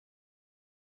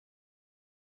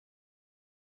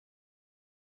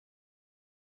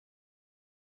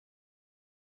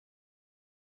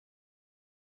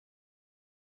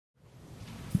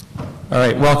All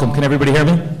right, welcome. Can everybody hear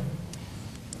me?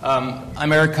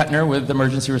 I'm Eric Kuttner with the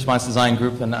Emergency Response Design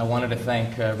Group, and I wanted to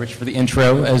thank Rich for the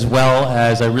intro, as well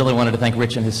as I really wanted to thank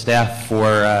Rich and his staff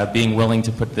for being willing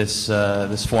to put this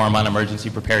forum on emergency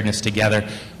preparedness together.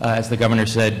 As the governor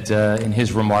said in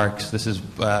his remarks, this is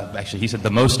actually, he said, the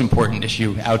most important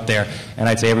issue out there, and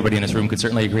I'd say everybody in this room could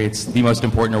certainly agree it's the most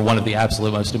important, or one of the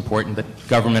absolute most important, that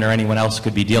government or anyone else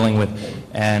could be dealing with.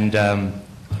 And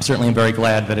certainly I'm very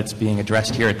glad that it's being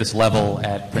addressed here at this level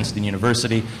at Princeton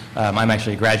University. I'm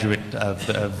actually a graduate of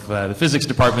the physics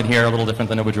department here, a little different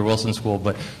than the Woodrow Wilson School,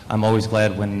 but I'm always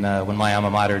glad when my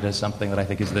alma mater does something that I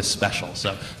think is this special.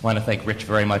 So I want to thank Rich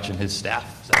very much and his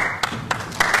staff.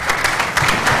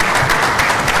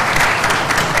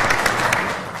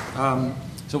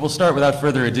 So we'll start without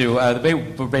further ado. The way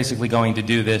we're basically going to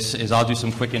do this is I'll do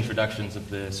some quick introductions of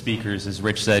the speakers. As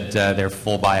Rich said, their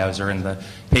full bios are in the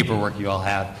paperwork you all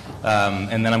have.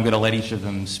 And then I'm going to let each of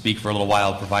them speak for a little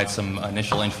while, provide some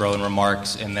initial intro and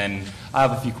remarks, and then I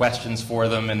have a few questions for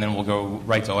them, and then we'll go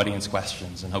right to audience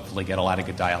questions and hopefully get a lot of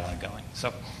good dialogue going.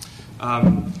 So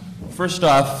first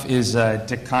off is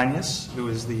Dick Kanyas, who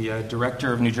is the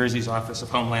Director of New Jersey's Office of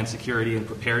Homeland Security and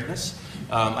Preparedness.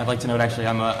 I'd like to note, actually,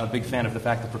 I'm a big fan of the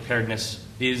fact that preparedness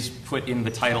is put in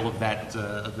the title of that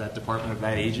department, of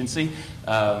that agency.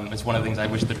 It's one of the things I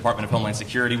wish the Department of Homeland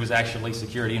Security was actually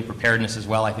security and preparedness as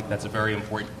well. I think that's a very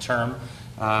important term.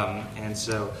 And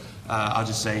so I'll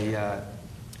just say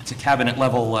it's a cabinet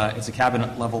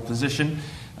level position.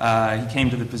 He came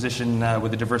to the position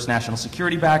with a diverse national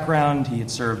security background. He had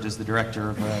served as the director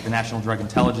of the National Drug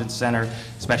Intelligence Center,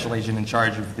 special agent in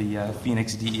charge of the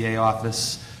Phoenix DEA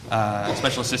office,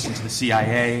 special assistant to the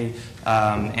CIA,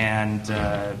 and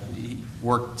he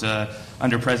worked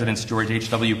under Presidents George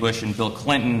H.W. Bush and Bill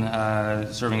Clinton,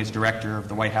 serving as director of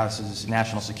the White House's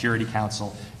National Security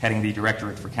Council, heading the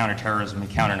Directorate for Counterterrorism and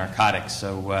Counter-Narcotics.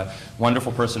 So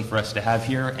wonderful person for us to have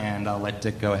here, and I'll let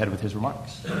Dick go ahead with his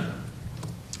remarks.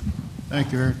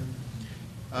 Thank you, Eric.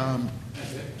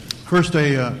 First,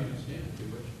 no,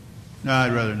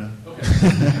 I'd rather not.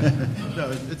 Okay.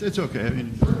 No, it's okay. I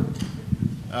mean,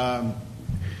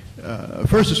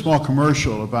 first, a small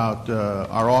commercial about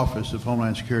our Office of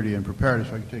Homeland Security and Preparedness.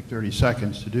 If I can take 30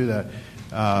 seconds to do that.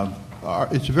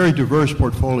 It's a very diverse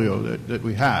portfolio that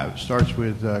we have. It starts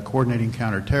with coordinating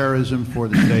counterterrorism for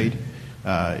the state.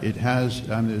 I'm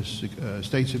the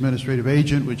state's administrative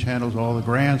agent, which handles all the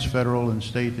grants, federal and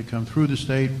state, that come through the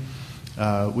state.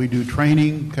 We do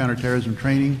training, counterterrorism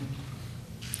training.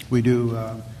 We do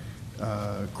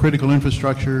critical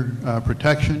infrastructure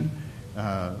protection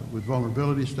with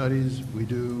vulnerability studies. We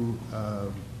do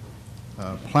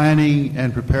planning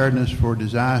and preparedness for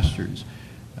disasters.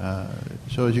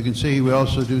 So as you can see, we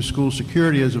also do school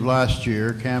security as of last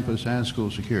year, campus and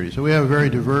school security. So we have a very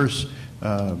diverse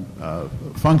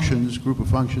group of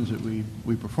functions that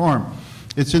we perform.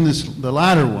 It's in the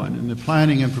latter one, in the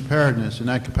planning and preparedness, in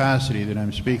that capacity, that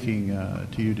I'm speaking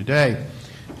to you today.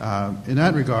 In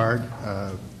that regard,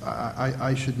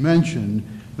 I should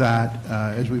mention that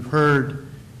as we've heard,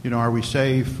 are we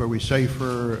safe, are we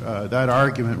safer, that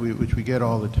argument which we get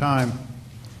all the time,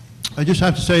 I just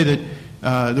have to say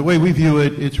that the way we view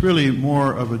it, it's really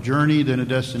more of a journey than a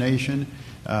destination.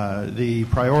 The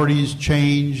priorities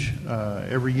change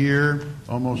every year,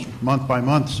 almost month by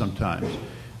month sometimes.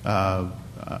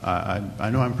 I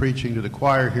know I'm preaching to the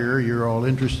choir here. You're all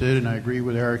interested, and I agree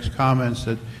with Eric's comments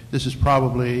that this is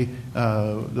probably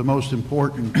the most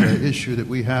important issue that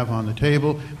we have on the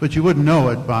table, but you wouldn't know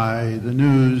it by the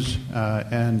news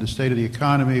and the state of the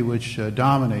economy, which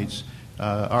dominates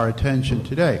our attention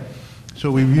today. So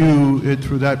we view it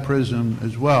through that prism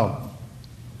as well.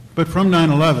 But from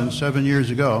 9/11, 7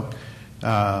 years ago,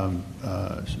 and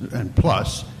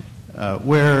plus,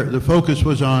 where the focus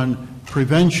was on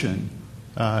prevention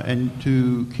and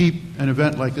to keep an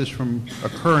event like this from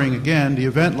occurring again, the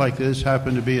event like this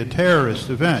happened to be a terrorist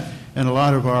event, and a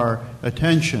lot of our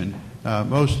attention,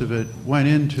 most of it, went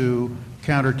into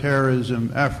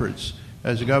counterterrorism efforts.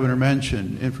 As the governor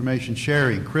mentioned, information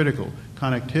sharing, critical,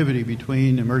 connectivity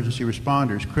between emergency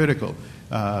responders, critical.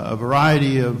 A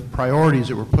variety of priorities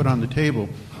that were put on the table.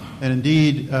 And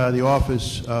indeed, the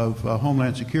Office of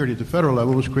Homeland Security at the federal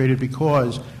level was created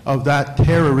because of that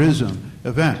terrorism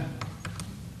event.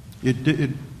 It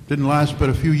didn't last but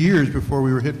a few years before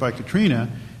we were hit by Katrina,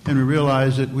 and we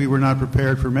realized that we were not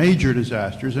prepared for major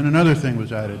disasters, and another thing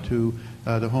was added to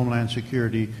the Homeland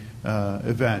Security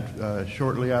event.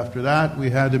 Shortly after that, we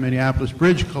had the Minneapolis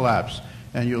bridge collapse,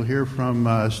 and you'll hear from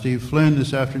Steve Flynn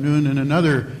this afternoon, and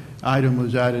another item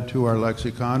was added to our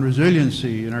lexicon,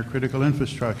 resiliency in our critical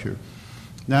infrastructure.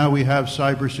 Now we have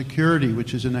cybersecurity,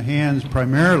 which is in the hands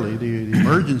primarily, the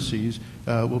emergencies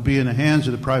will be in the hands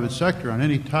of the private sector on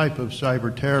any type of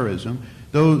cyber terrorism.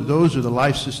 Those are the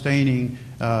life-sustaining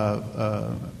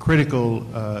critical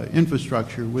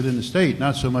infrastructure within the state,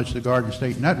 not so much the Garden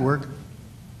State Network.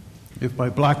 If my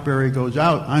BlackBerry goes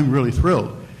out, I'm really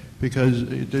thrilled because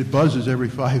it buzzes every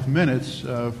 5 minutes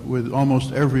with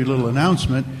almost every little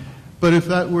announcement. But if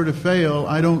that were to fail,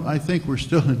 I think we're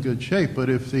still in good shape. But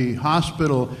if the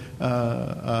hospital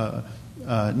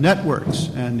networks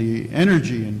and the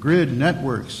energy and grid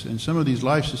networks and some of these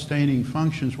life-sustaining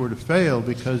functions were to fail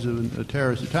because of a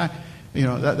terrorist attack, you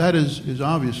know, that is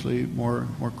obviously more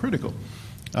critical.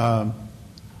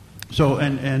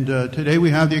 Today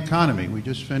we have the economy. We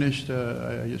just finished.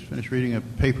 I just finished reading a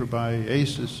paper by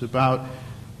ACES about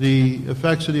the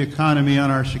effects of the economy on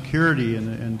our security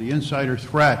and the insider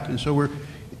threat. And so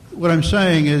what I'm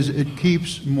saying is it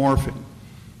keeps morphing.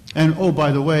 And oh,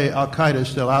 by the way, Al-Qaeda is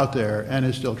still out there and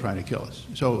is still trying to kill us.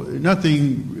 So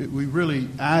we really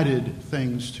added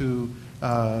things to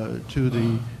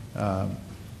the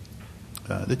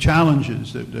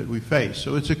challenges that we face.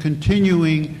 So it's a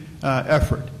continuing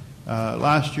effort.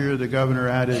 Last year, the governor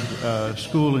added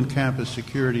school and campus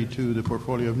security to the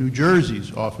portfolio of New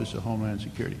Jersey's Office of Homeland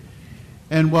Security.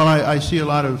 And while I see a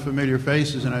lot of familiar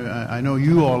faces, and I know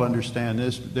you all understand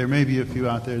this, there may be a few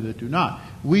out there that do not.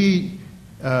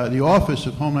 The Office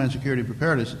of Homeland Security and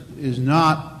Preparedness is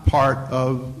not part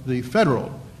of the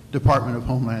federal Department of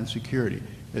Homeland Security.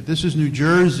 This is New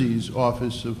Jersey's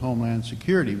Office of Homeland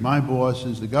Security. My boss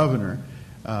is the governor.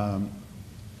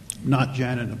 Not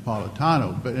Janet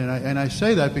Napolitano, and I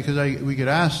say that because we get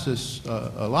asked this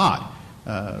a lot.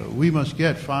 We must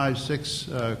get 5, 6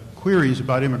 queries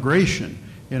about immigration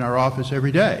in our office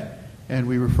every day, and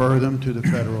we refer them to the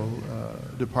federal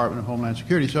Department of Homeland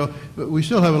Security. So we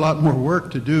still have a lot more work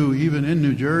to do, even in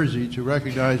New Jersey, to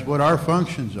recognize what our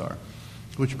functions are,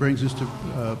 which brings us to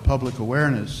public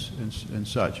awareness and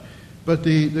such. But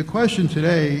the question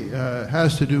today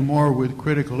has to do more with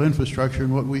critical infrastructure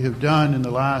and what we have done in the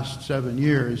last 7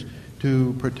 years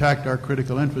to protect our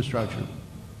critical infrastructure.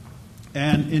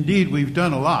 And indeed, we've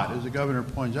done a lot, as the governor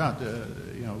points out.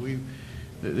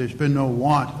 There's been no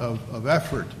want of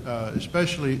effort,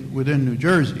 especially within New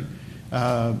Jersey.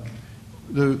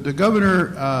 The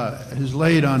governor has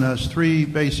laid on us 3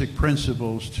 basic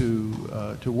principles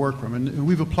to work from, and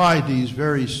we've applied these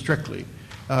very strictly.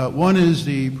 One is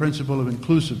the principle of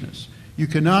inclusiveness. You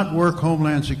cannot work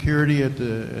Homeland Security at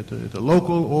the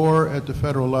local or at the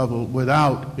federal level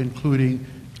without including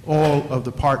all of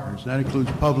the partners. That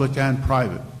includes public and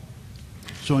private.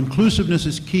 So inclusiveness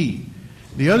is key.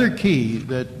 The other key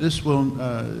that this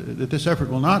effort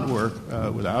will not work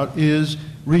without is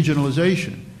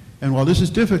regionalization. And while this is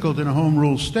difficult in a home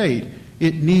rule state,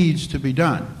 it needs to be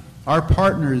done. Our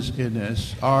partners in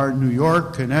this are New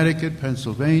York, Connecticut,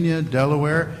 Pennsylvania,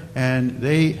 Delaware, and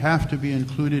they have to be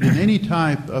included in any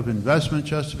type of investment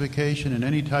justification and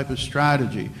any type of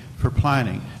strategy for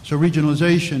planning. So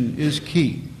regionalization is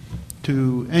key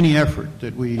to any effort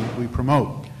that we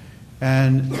promote.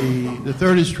 And the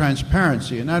third is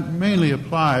transparency, and that mainly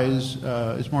applies,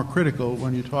 it's more critical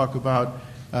when you talk about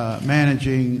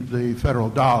managing the federal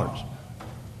dollars.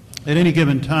 At any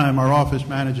given time, our office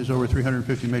manages over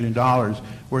 $350 million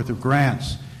worth of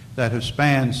grants that have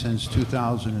spanned since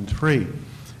 2003.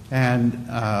 And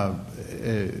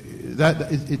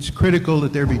it's critical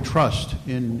that there be trust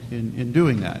in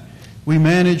doing that. We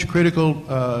manage critical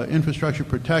infrastructure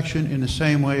protection in the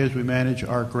same way as we manage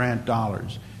our grant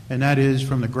dollars, and that is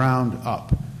from the ground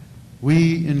up.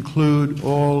 We include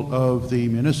all of the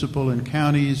municipal and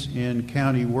counties in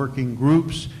county working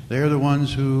groups. They're the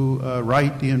ones who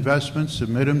write the investments,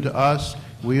 submit them to us.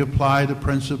 We apply the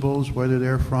principles, whether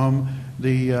they're from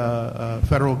the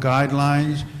federal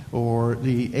guidelines or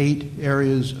the 8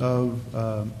 areas of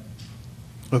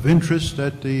interest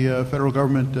that the federal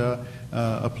government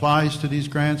applies to these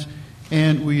grants.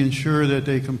 And we ensure that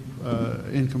they,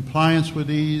 in compliance with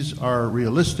these, are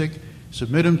realistic,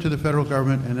 submit them to the federal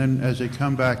government, and then as they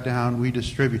come back down, we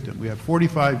distribute them. We have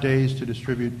 45 days to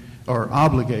distribute or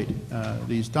obligate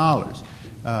these dollars.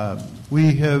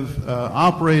 We have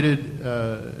operated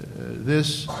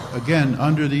this, again,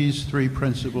 under these 3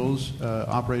 principles,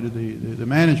 operated the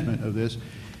management of this,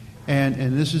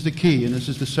 and this is the key, and this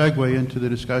is the segue into the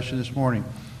discussion this morning.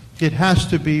 It has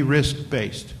to be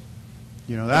risk-based.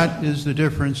 You know, that is the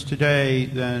difference today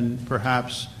than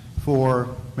perhaps 4,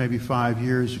 maybe 5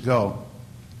 years ago.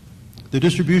 The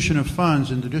distribution of funds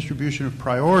and the distribution of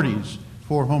priorities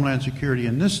for Homeland Security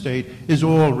in this state is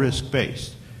all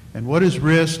risk-based. And what is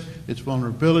risk? It's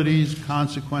vulnerabilities,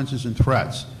 consequences, and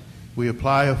threats. We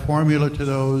apply a formula to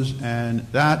those, and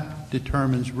that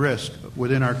determines risk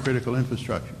within our critical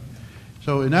infrastructure.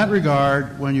 So in that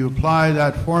regard, when you apply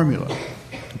that formula,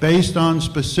 based on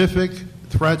specific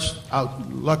threats,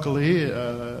 luckily,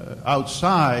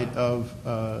 outside of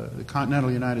the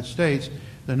continental United States,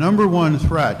 the number one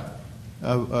threat,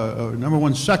 number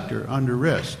one sector under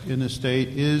risk in the state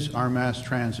is our mass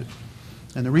transit.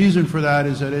 And the reason for that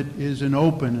is that it is an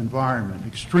open environment,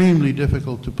 extremely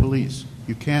difficult to police.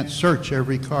 You can't search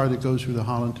every car that goes through the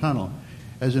Holland Tunnel.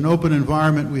 As an open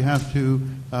environment, we have to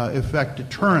effect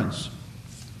deterrence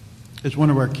as one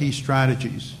of our key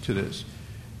strategies to this.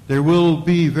 There will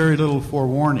be very little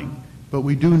forewarning, but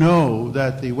we do know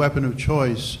that the weapon of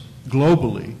choice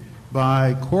globally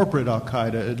by corporate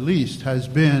al-Qaeda at least has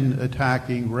been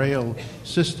attacking rail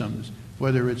systems,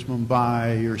 whether it's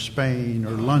Mumbai or Spain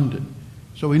or London.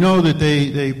 So we know that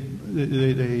they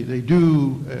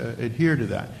do adhere to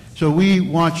that. So we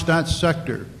watch that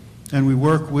sector, and we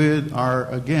work with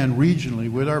again, regionally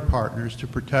with our partners to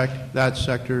protect that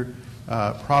sector,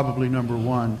 probably number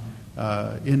one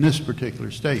in this particular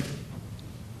state.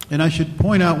 And I should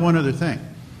point out one other thing.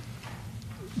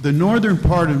 The northern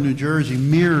part of New Jersey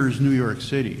mirrors New York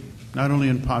City, not only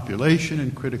in population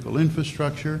and critical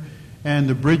infrastructure, and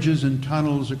the bridges and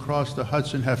tunnels across the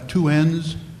Hudson have two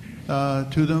ends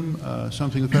to them,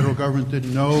 something the federal government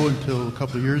didn't know until a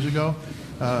couple of years ago,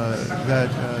 that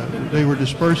they were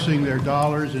dispersing their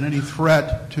dollars, and any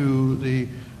threat to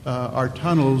our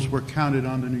tunnels were counted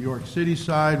on the New York City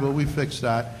side. Well, we fixed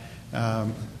that.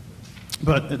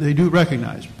 But they do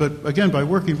recognize. But again, by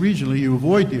working regionally, you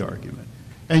avoid the argument,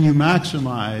 and you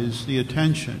maximize the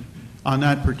attention on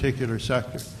that particular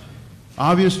sector.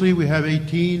 Obviously, we have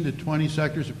 18 to 20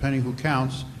 sectors, depending who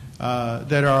counts,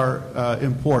 that are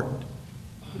important.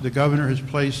 The governor has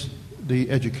placed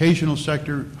the educational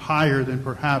sector higher than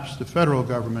perhaps the federal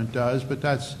government does, but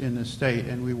that's in the state,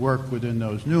 and we work within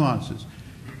those nuances.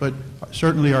 But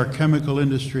certainly our chemical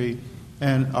industry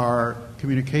and our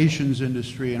communications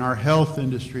industry and our health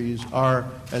industries are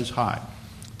as high.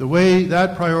 The way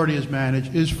that priority is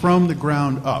managed is from the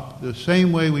ground up, the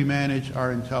same way we manage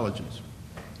our intelligence.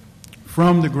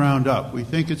 From the ground up. We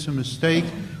think it's a mistake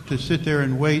to sit there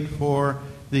and wait for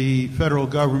the federal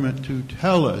government to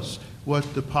tell us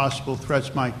what the possible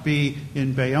threats might be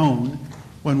in Bayonne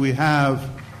when we have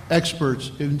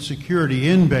experts in security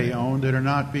in Bayonne that are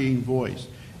not being voiced.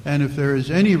 And if there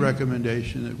is any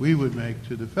recommendation that we would make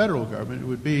to the federal government, it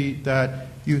would be that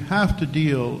you have to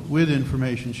deal with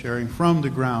information sharing from the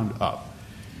ground up.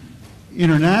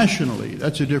 Internationally,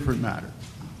 that's a different matter.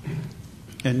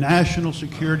 And national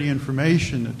security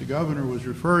information that the governor was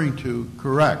referring to,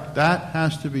 correct, that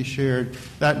has to be shared,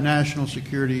 that national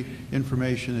security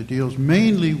information that deals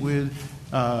mainly with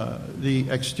the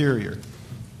exterior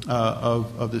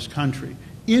of this country.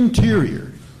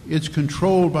 Interior, it's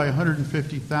controlled by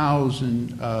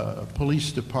 150,000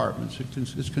 police departments.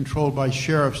 It's controlled by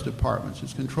sheriff's departments.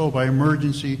 It's controlled by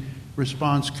emergency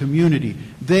response community.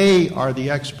 They are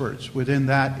the experts within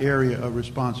that area of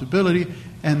responsibility,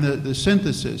 and the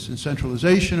synthesis and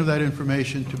centralization of that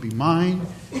information to be mined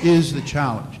is the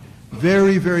challenge.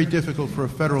 Very, very difficult for a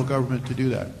federal government to do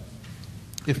that,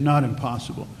 if not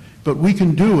impossible. But we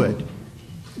can do it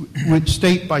with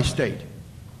state by state.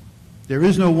 There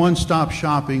is no one-stop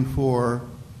shopping for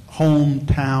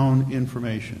hometown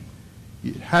information.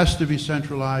 It has to be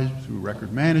centralized through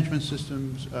record management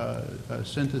systems,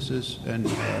 synthesis, and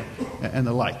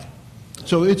the like.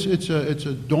 So it's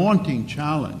a daunting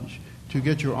challenge to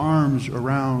get your arms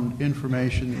around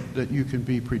information that you can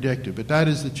be predictive. But that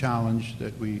is the challenge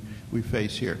that we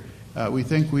face here. We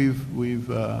think we've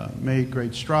made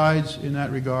great strides in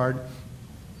that regard.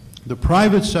 The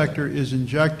private sector is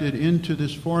injected into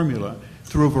this formula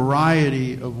through a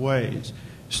variety of ways.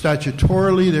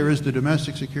 Statutorily, there is the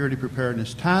Domestic Security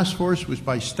Preparedness Task Force, which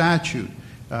by statute,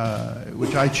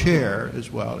 which I chair as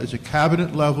well, is a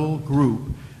cabinet-level group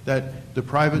that the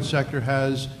private sector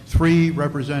has 3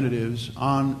 representatives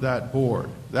on that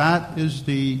board. That is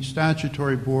the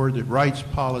statutory board that writes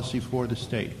policy for the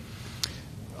state.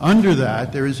 Under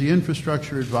that, there is the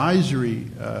Infrastructure Advisory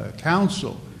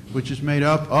Council, which is made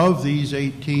up of these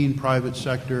 18 private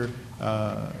sectors,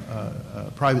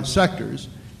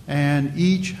 and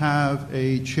each have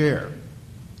a chair.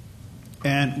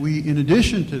 And we, in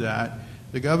addition to that,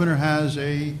 the governor has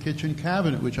a kitchen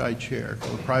cabinet, which I chair,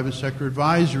 called the Private Sector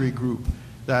Advisory Group,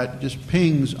 that just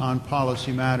pings on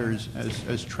policy matters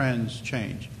as trends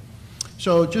change.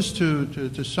 So just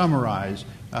to summarize,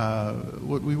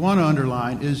 what we want to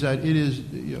underline is that it is,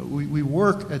 we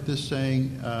work at this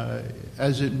thing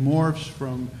as it morphs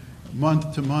from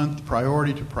month to month,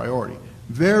 priority to priority.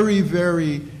 very,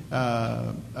 very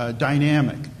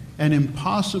dynamic and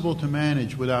impossible to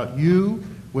manage without you,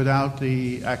 without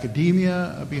the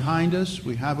academia behind us.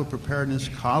 We have a preparedness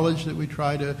college that we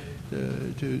try to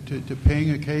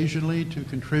ping occasionally to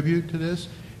contribute to this,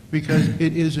 because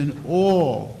it is an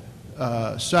all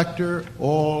sector,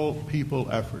 all people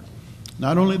effort.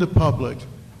 Not only the public,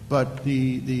 but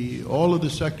all of the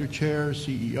sector chairs,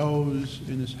 CEOs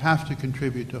in this have to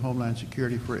contribute to Homeland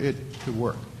Security for it to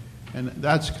work. And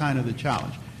that's kind of the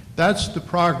challenge. That's the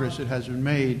progress that has been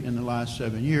made in the last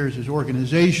 7 years, is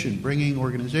organization, bringing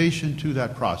organization to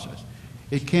that process.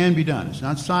 It can be done. It's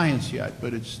not science yet,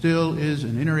 but it still is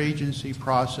an interagency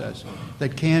process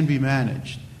that can be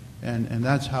managed. And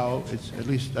that's how at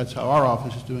least that's how our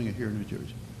office is doing it here in New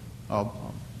Jersey.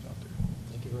 I'll stop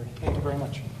there. Thank you very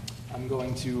much. I'm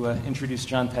going to introduce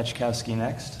John Peczkowski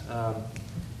next.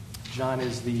 John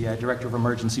is the Director of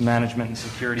Emergency Management and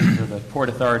Security for the Port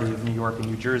Authority of New York and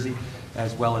New Jersey,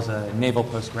 as well as a Naval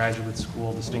Postgraduate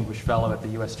School Distinguished Fellow at the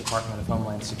U.S. Department of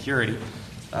Homeland Security.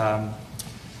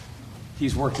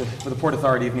 He's worked for the Port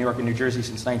Authority of New York and New Jersey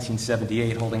since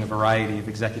 1978, holding a variety of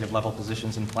executive-level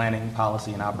positions in planning,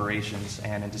 policy, and operations.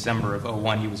 And in December of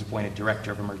 2001, he was appointed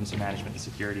Director of Emergency Management and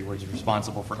Security, where he's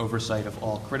responsible for oversight of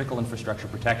all critical infrastructure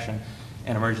protection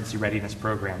and emergency readiness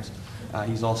programs.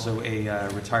 He's also a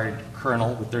retired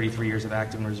colonel with 33 years of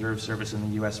active and reserve service in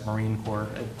the U.S. Marine Corps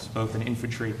as both an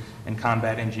infantry and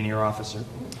combat engineer officer.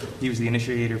 He was the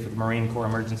initiator for the Marine Corps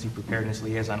Emergency Preparedness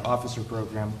Liaison Officer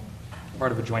Program,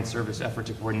 part of a joint service effort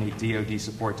to coordinate DoD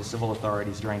support to civil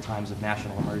authorities during times of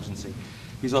national emergency.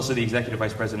 He's also the Executive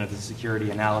Vice President of the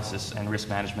Security Analysis and Risk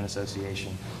Management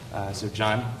Association. So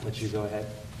John, I'll let you go ahead.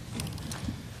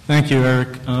 Thank you,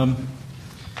 Eric.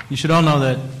 You should all know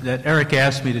that Eric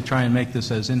asked me to try and make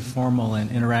this as informal and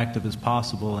interactive as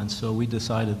possible, and so we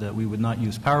decided that we would not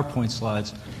use PowerPoint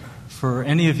slides. For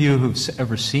any of you who've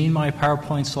ever seen my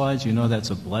PowerPoint slides, you know that's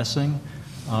a blessing.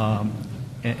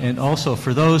 And also,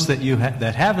 for those that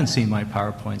that haven't seen my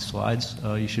PowerPoint slides,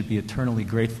 you should be eternally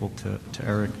grateful to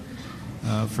Eric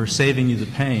for saving you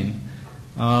the pain.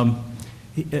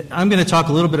 I'm going to talk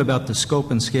a little bit about the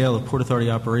scope and scale of Port Authority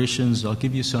operations. I'll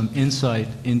give you some insight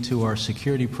into our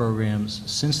security programs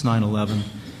since 9/11,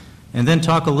 and then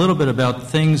talk a little bit about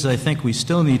things I think we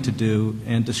still need to do,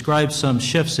 and describe some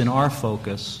shifts in our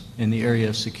focus in the area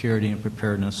of security and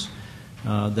preparedness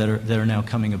that are now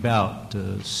coming about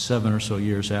 7 or so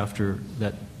years after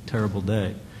that terrible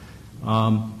day.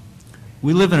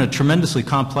 We live in a tremendously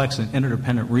complex and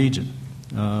interdependent region.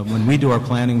 When we do our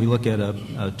planning, we look at a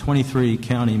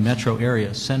 23-county metro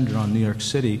area centered on New York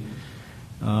City,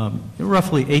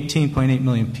 roughly 18.8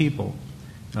 million people,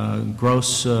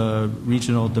 gross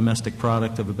regional domestic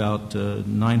product of about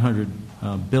 $900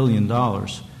 billion.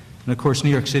 And of course, New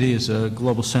York City is a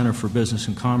global center for business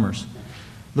and commerce.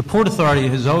 The Port Authority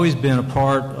has always been a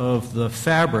part of the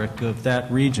fabric of that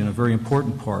region, a very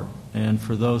important part. And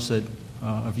for those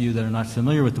of you that are not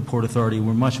familiar with the Port Authority,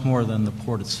 we're much more than the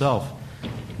port itself.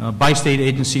 Bi-state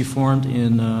agency formed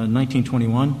in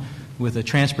 1921 with a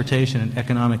transportation and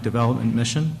economic development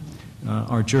mission.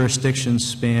 Our jurisdiction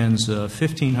spans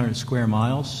 1,500 square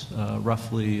miles,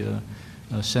 roughly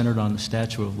centered on the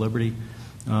Statue of Liberty.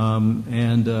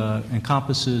 And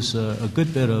encompasses a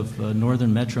good bit of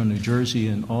northern metro New Jersey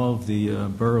and all of the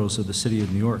boroughs of the city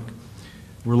of New York.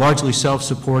 We're largely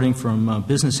self-supporting from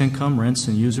business income, rents,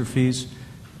 and user fees.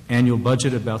 Annual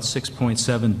budget about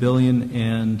 $6.7 billion,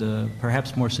 and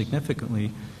perhaps more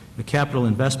significantly, a capital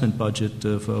investment budget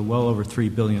of well over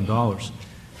 $3 billion.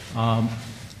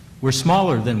 We're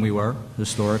smaller than we were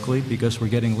historically because we're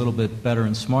getting a little bit better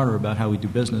and smarter about how we do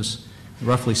business.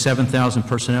 Roughly 7,000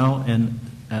 personnel, and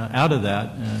out of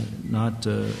that, not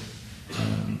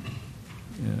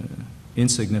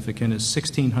insignificant, is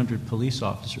 1,600 police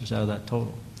officers out of that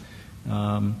total.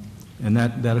 And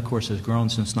that, of course, has grown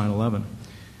since 9/11.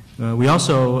 We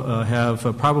also have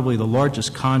probably the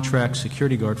largest contract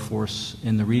security guard force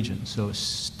in the region, so a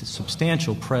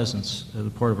substantial presence as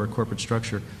a part of our corporate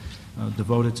structure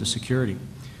devoted to security.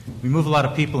 We move a lot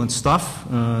of people and stuff.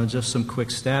 Just some quick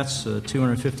stats,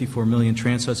 254 million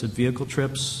trans-Hudson vehicle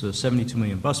trips, 72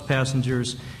 million bus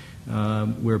passengers.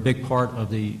 We're a big part of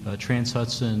the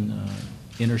Trans-Hudson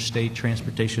interstate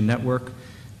transportation network,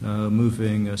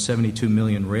 moving 72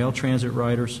 million rail transit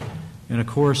riders. And of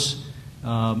course,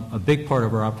 a big part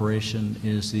of our operation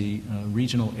is the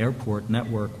regional airport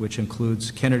network, which includes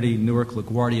Kennedy, Newark,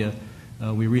 LaGuardia.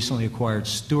 We recently acquired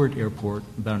Stewart Airport,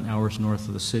 about an hour's north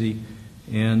of the city,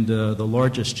 and the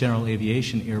largest general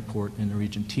aviation airport in the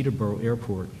region, Teterboro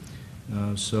Airport.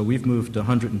 So we've moved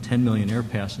 110 million air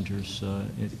passengers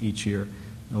each year.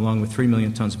 along with 3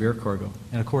 million tons of air cargo.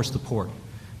 And of course the port,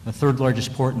 the third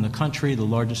largest port in the country, the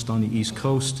largest on the East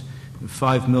Coast.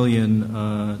 5 million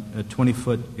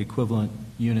 20-foot equivalent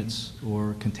units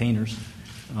or containers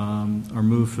are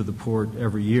moved through the port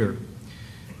every year.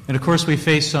 And of course we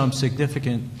face some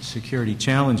significant security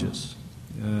challenges.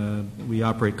 We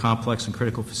operate complex and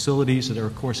critical facilities that are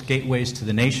of course gateways to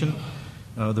the nation,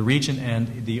 the region,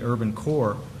 and the urban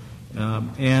core.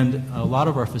 And a lot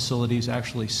of our facilities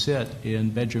actually sit in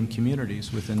bedroom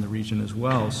communities within the region as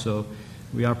well. So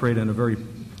we operate in a very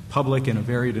public and a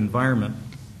varied environment.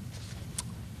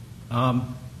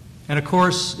 And of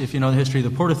course, if you know the history of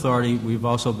the Port Authority, we've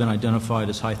also been identified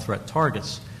as high threat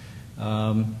targets.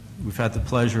 We've had the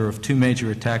pleasure of 2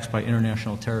 major attacks by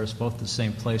international terrorists, both at the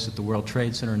same place at the World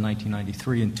Trade Center in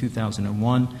 1993 and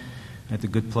 2001. I had the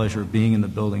good pleasure of being in the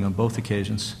building on both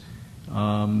occasions.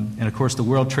 And of course, the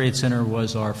World Trade Center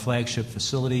was our flagship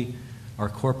facility, our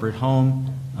corporate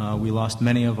home. We lost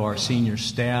many of our senior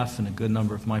staff and a good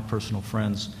number of my personal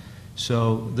friends.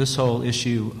 So this whole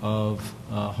issue of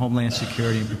homeland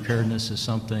security and preparedness is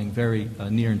something very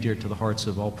near and dear to the hearts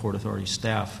of all Port Authority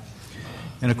staff.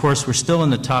 And of course, we're still in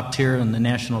the top tier on the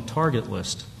national target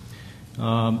list.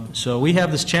 So we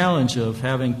have this challenge of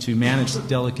having to manage the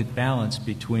delicate balance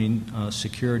between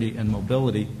security and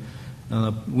mobility.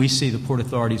 We see the Port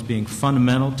Authority as being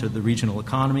fundamental to the regional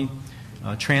economy.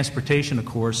 Transportation, of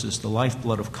course, is the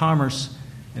lifeblood of commerce,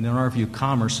 and in our view,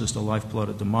 commerce is the lifeblood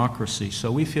of democracy.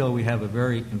 So we feel we have a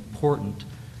very important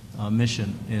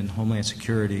mission in Homeland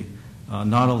Security,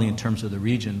 not only in terms of the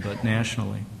region, but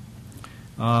nationally.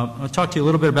 I'll talk to you a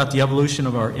little bit about the evolution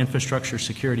of our infrastructure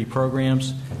security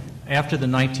programs. After the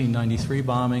 1993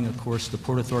 bombing, of course, the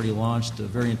Port Authority launched a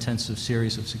very intensive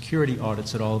series of security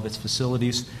audits at all of its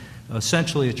facilities,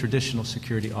 essentially a traditional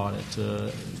security audit.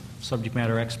 Subject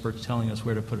matter experts telling us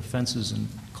where to put fences and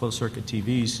closed-circuit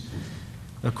TVs.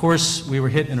 Of course, we were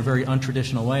hit in a very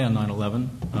untraditional way on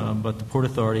 9/11, but the Port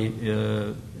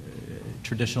Authority,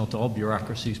 traditional to all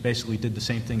bureaucracies, basically did the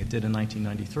same thing it did in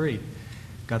 1993.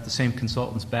 Got the same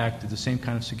consultants back, did the same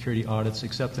kind of security audits,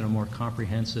 except in a more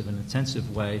comprehensive and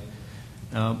intensive way.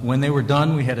 When they were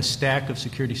done, we had a stack of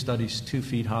security studies 2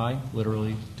 feet high,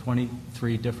 literally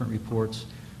 23 different reports,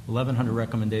 1,100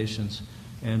 recommendations,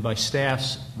 and by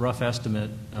staff's rough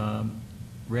estimate,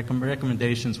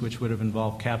 recommendations which would have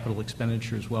involved capital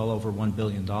expenditures well over $1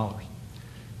 billion.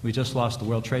 We just lost the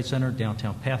World Trade Center,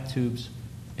 downtown path tubes,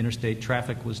 interstate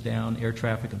traffic was down, air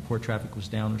traffic and port traffic was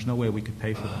down. There's no way we could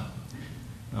pay for that.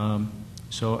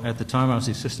 So at the time I was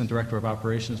the assistant director of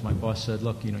operations, my boss said,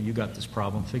 look, you got this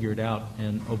problem, figure it out,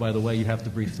 and oh, by the way, you have to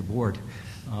brief the board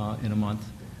in a month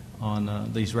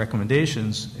on these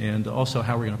recommendations and also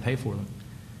how we're going to pay for them.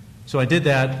 So I did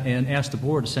that and asked the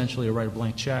board essentially to write a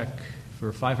blank check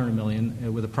for $500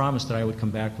 million with a promise that I would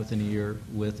come back within a year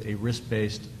with a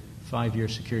risk-based 5-year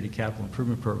security capital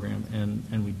improvement program,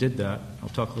 and we did that. I'll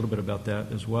talk a little bit about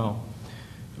that as well.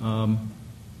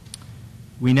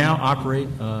 We now operate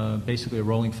basically a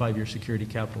rolling 5-year security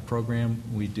capital program.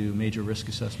 We do major risk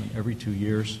assessment every 2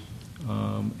 years,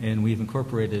 and we've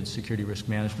incorporated security risk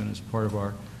management as part of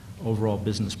our overall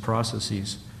business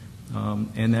processes.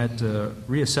 And that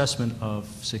reassessment of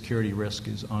security risk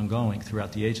is ongoing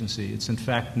throughout the agency. It's in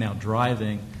fact now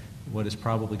driving what is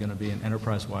probably going to be an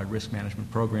enterprise-wide risk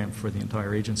management program for the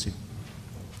entire agency.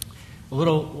 A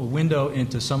little window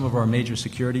into some of our major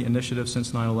security initiatives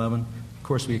since 9/11. Of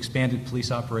course, we expanded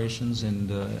police operations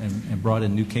and brought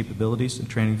in new capabilities and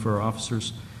training for our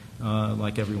officers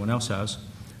like everyone else has.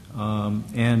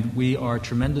 And we are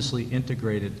tremendously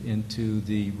integrated into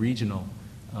the regional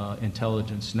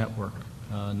intelligence network.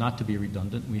 Not to be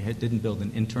redundant, we didn't build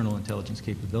an internal intelligence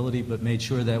capability, but made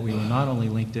sure that we were not only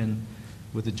linked in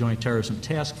with the Joint Terrorism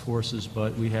Task Forces,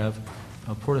 but we have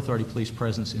a Port Authority police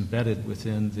presence embedded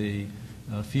within the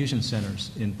fusion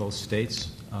centers in both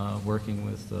states, working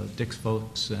with Dick's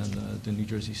folks and the New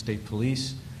Jersey State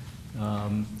Police,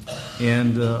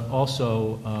 and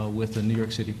also with the New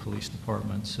York City Police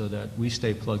Department, so that we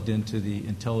stay plugged into the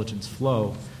intelligence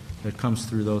flow that comes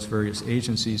through those various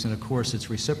agencies. And of course, it's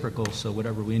reciprocal, so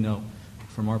whatever we know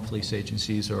from our police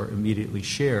agencies are immediately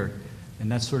shared.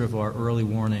 And that's sort of our early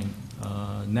warning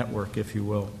network, if you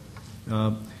will.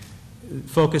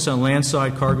 Focus on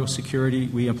landside cargo security.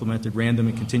 We implemented random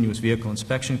and continuous vehicle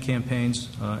inspection campaigns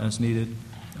as needed.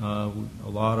 A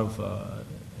lot of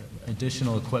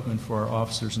additional equipment for our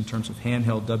officers in terms of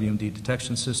handheld WMD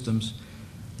detection systems.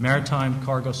 Maritime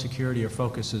cargo security, our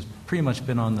focus has pretty much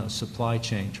been on the supply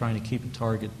chain, trying to keep a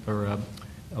target or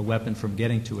a weapon from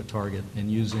getting to a target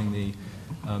and using the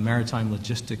maritime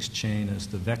logistics chain as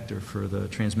the vector for the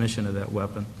transmission of that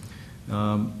weapon.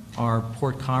 Our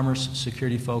Port Commerce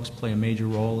security folks play a major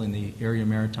role in the Area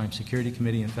Maritime Security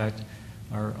Committee. In fact,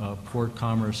 our Port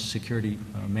Commerce security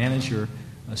manager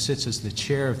sits as the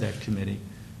chair of that committee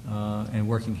and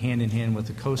working hand in hand with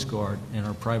the Coast Guard and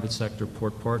our private sector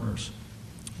port partners.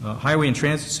 Highway and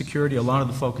transit security, a lot of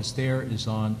the focus there is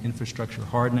on infrastructure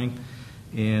hardening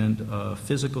and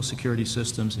physical security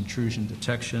systems, intrusion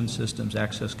detection systems,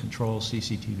 access control,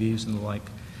 CCTVs, and the like.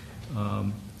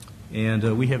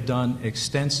 We have done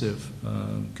extensive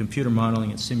computer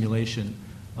modeling and simulation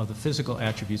of the physical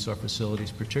attributes of our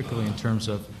facilities, particularly in terms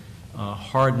of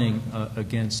hardening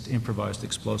against improvised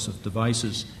explosive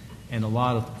devices. And a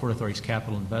lot of the Port Authority's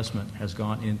capital investment has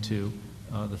gone into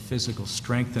the physical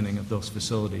strengthening of those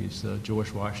facilities, the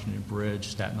George Washington Bridge,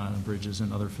 Staten Island bridges,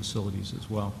 and other facilities as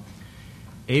well.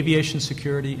 Aviation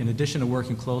security, in addition to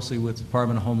working closely with the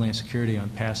Department of Homeland Security on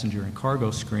passenger and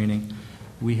cargo screening,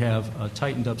 we have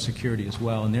tightened up security as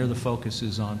well, and there the focus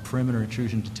is on perimeter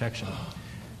intrusion detection.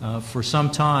 For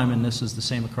some time, and this is the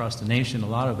same across the nation, a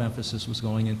lot of emphasis was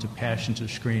going into passenger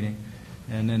screening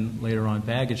and then later on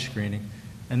baggage screening.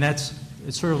 And it's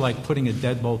sort of like putting a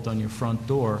deadbolt on your front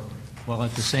door while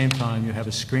at the same time you have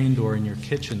a screen door in your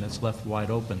kitchen that's left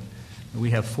wide open.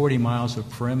 We have 40 miles of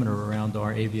perimeter around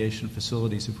our aviation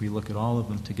facilities if we look at all of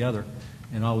them together,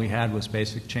 and all we had was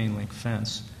basic chain link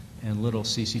fence and little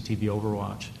CCTV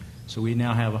overwatch. So we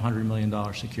now have a $100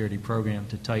 million security program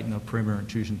to tighten up perimeter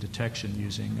intrusion detection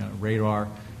using radar,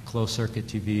 closed circuit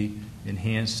TV,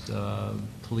 enhanced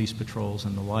police patrols,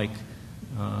 and the like.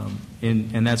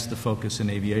 And that's the focus in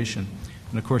aviation.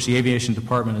 And of course, the aviation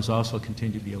department has also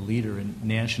continued to be a leader in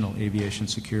national aviation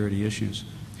security issues.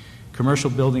 Commercial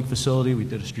building facility, we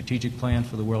did a strategic plan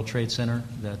for the World Trade Center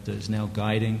that is now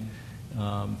guiding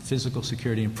physical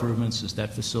security improvements as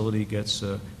that facility gets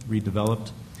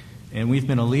redeveloped. And we've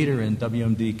been a leader in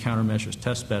WMD countermeasures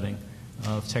test bedding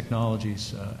of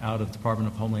technologies out of the Department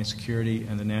of Homeland Security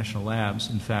and the national labs.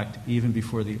 In fact, even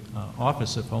before the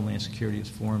Office of Homeland Security is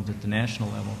formed at the national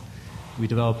level, we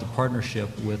developed a partnership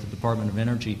with the Department of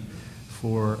Energy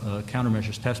for a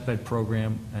countermeasures test bed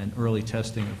program and early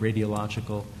testing of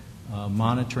radiological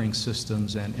monitoring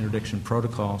systems and interdiction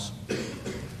protocols.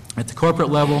 At the corporate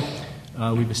level,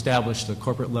 we've established a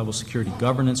corporate level security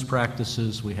governance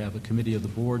practices. We have a committee of the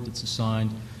board that's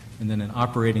assigned, and then an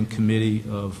operating committee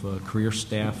of career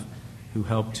staff who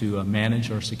help to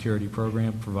manage our security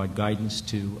program, provide guidance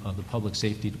to the public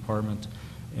safety department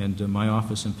and my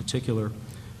office in particular.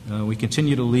 We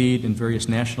continue to lead in various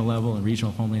national level and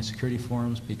regional homeland security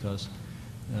forums because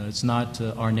it's not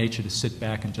our nature to sit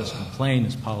back and just complain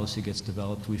as policy gets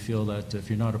developed. We feel that if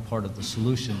you're not a part of the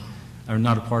solution, or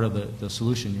not a part of the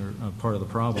solution, you're a part of the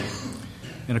problem.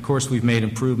 And of course, we've made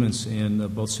improvements in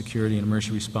both security and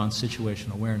emergency response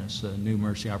situational awareness, a new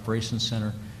emergency operations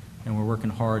center, and we're working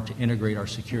hard to integrate our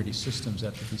security systems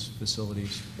at these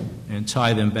facilities and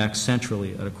tie them back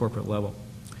centrally at a corporate level.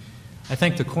 I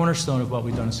think the cornerstone of what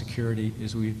we've done in security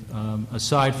is we've,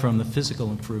 aside from the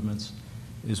physical improvements,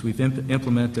 is we've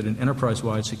implemented an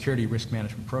enterprise-wide security risk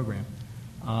management program.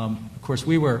 Of course,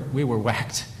 we were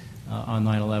whacked on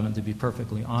 9/11, to be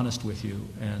perfectly honest with you,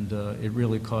 and it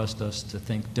really caused us to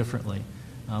think differently.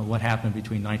 What happened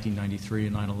between 1993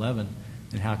 and 9/11,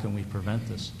 and how can we prevent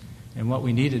this? And what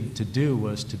we needed to do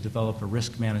was to develop a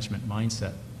risk management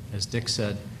mindset. As Dick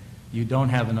said, you don't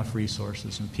have enough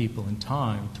resources and people and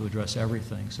time to address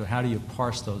everything. So how do you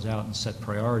parse those out and set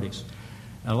priorities?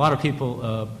 And a lot of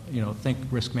people think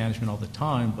risk management all the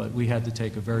time, but we had to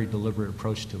take a very deliberate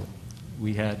approach to it.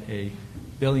 We had $1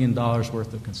 billion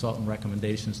worth of consultant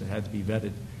recommendations that had to be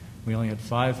vetted. We only had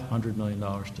 $500 million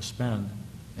to spend,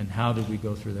 and how did we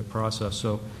go through that process?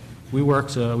 So we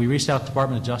worked, we reached out to the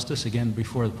Department of Justice, again,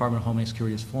 before the Department of Homeland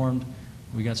Security was formed.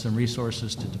 We got some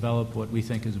resources to develop what we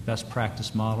think is a best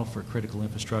practice model for critical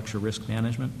infrastructure risk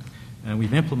management, and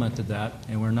we've implemented that,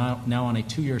 and we're now on a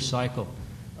 2-year cycle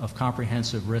of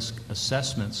comprehensive risk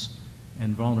assessments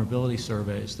and vulnerability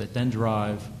surveys that then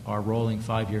drive our rolling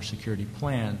 5-year security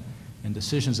plan and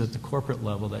decisions at the corporate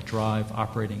level that drive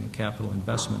operating and capital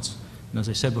investments. And as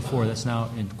I said before, that's now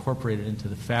incorporated into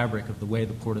the fabric of the way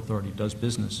the Port Authority does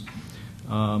business.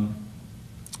 Let's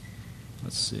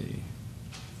see.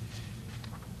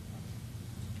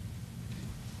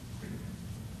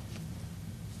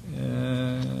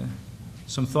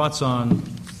 Some thoughts on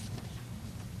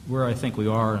where I think we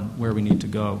are and where we need to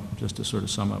go, just to sort of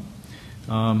sum up.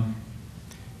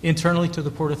 Internally to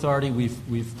the Port Authority,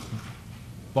 we've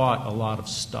bought a lot of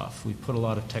stuff. We've put a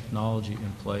lot of technology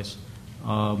in place,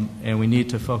 and we need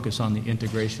to focus on the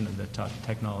integration of that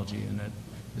technology, and that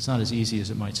it's not as easy as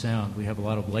it might sound. We have a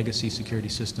lot of legacy security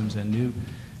systems and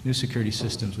new security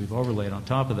systems we've overlaid on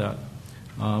top of that.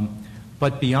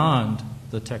 But beyond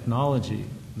the technology,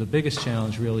 the biggest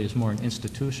challenge really is more an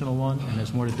institutional one and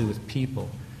has more to do with people.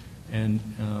 And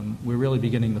we're really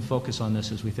beginning to focus on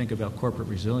this as we think about corporate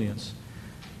resilience,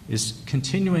 is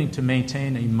continuing to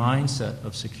maintain a mindset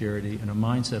of security and a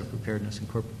mindset of preparedness in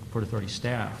Port Authority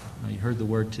staff. Now, you heard the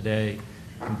word today,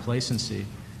 complacency.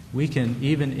 We can,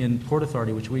 even in Port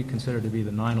Authority, which we consider to be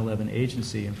the 9/11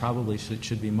 agency and probably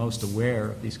should be most aware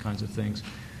of these kinds of things,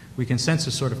 we can sense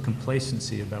a sort of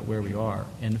complacency about where we are.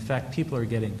 And in fact, people are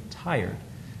getting tired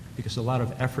because a lot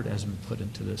of effort has been put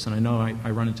into this. And I know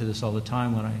I run into this all the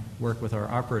time when I work with our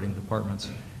operating departments.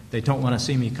 They don't want to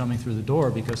see me coming through the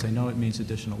door because they know it means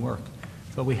additional work.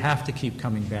 But we have to keep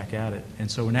coming back at it.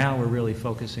 And so now we're really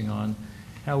focusing on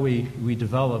how we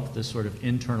develop this sort of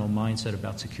internal mindset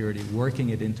about security, working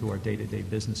it into our day-to-day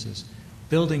businesses,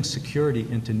 building security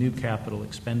into new capital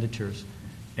expenditures.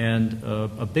 And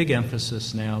a big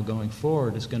emphasis now going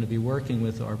forward is going to be working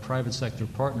with our private sector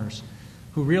partners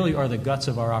who really are the guts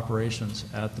of our operations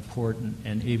at the port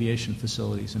and aviation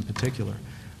facilities in particular.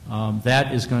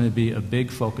 That is going to be a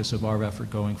big focus of our effort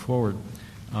going forward.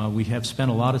 We have spent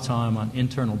a lot of time on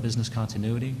internal business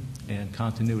continuity and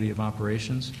continuity of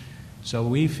operations. So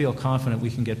we feel confident we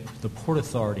can get the Port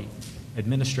Authority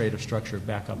administrative structure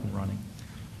back up and running.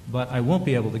 But I won't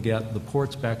be able to get the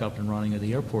ports back up and running or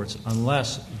the airports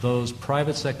unless those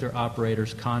private sector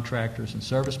operators, contractors, and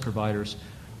service providers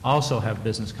also have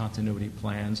business continuity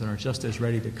plans and are just as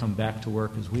ready to come back to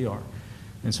work as we are.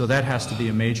 And so that has to be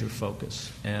a major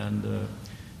focus. And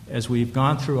as we've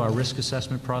gone through our risk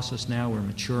assessment process now, we're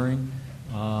maturing.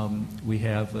 We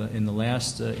have, in the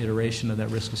last iteration of that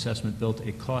risk assessment, built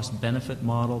a cost-benefit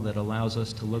model that allows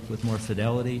us to look with more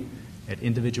fidelity at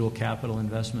individual capital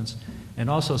investments and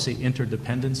also see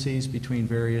interdependencies between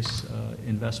various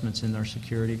investments in our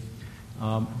security.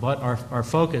 But our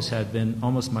focus had been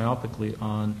almost myopically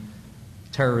on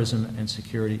terrorism and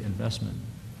security investment.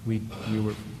 We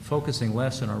were focusing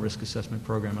less in our risk assessment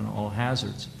program on all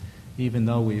hazards, even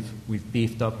though we've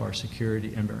beefed up our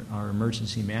security and our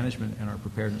emergency management and our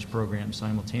preparedness program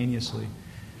simultaneously.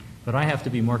 But I have to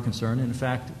be more concerned and, in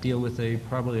fact, deal with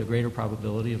probably a greater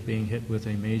probability of being hit with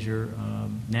a major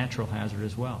natural hazard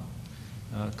as well.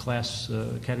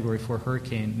 Category 4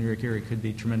 hurricane New York Erie could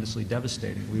be tremendously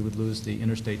devastating. We would lose the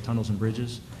interstate tunnels and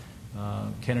bridges.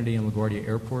 Kennedy and LaGuardia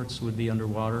airports would be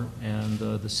underwater, and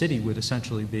the city would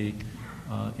essentially be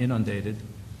inundated,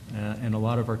 and a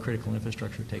lot of our critical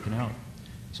infrastructure taken out.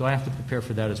 So I have to prepare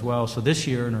for that as well. So this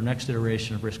year, in our next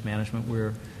iteration of risk management,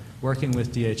 we're working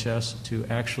with DHS to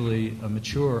actually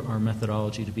mature our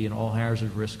methodology to be an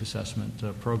all-hazard risk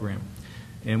assessment program.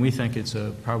 And we think it's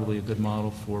probably a good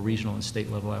model for regional and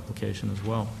state-level application as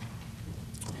well.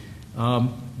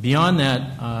 Beyond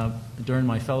that, during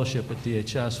my fellowship at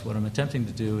DHS, what I'm attempting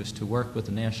to do is to work with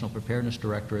the National Preparedness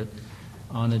Directorate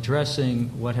on addressing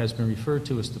what has been referred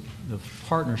to as the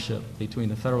partnership between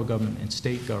the federal government and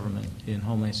state government in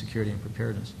homeland security and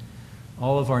preparedness.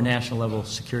 All of our national level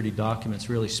security documents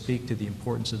really speak to the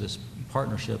importance of this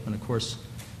partnership, and of course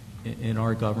in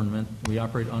our government we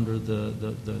operate under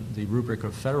the rubric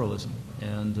of federalism,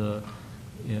 and the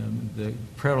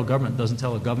federal government doesn't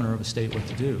tell a governor of a state what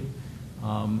to do,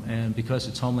 and because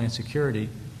it's homeland security,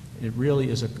 it really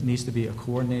needs to be a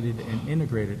coordinated and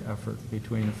integrated effort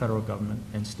between the federal government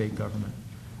and state government.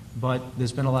 But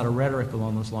there's been a lot of rhetoric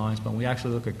along those lines, but when we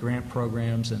actually look at grant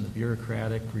programs and the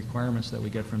bureaucratic requirements that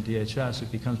we get from DHS,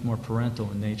 it becomes more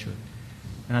parental in nature.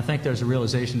 And I think there's a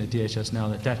realization at DHS now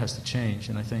that that has to change,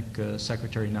 and I think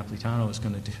Secretary Napolitano is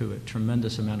going to do a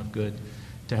tremendous amount of good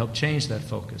to help change that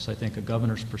focus. I think a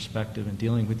governor's perspective in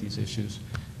dealing with these issues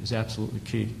is absolutely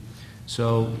key.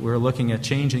 So we're looking at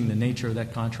changing the nature of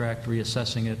that contract,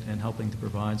 reassessing it, and helping to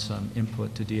provide some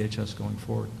input to DHS going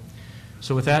forward.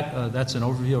 So with that, that's an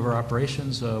overview of our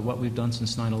operations, what we've done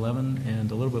since 9/11,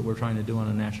 and a little bit we're trying to do on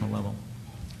a national level.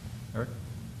 Eric?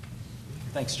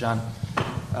 Thanks, John.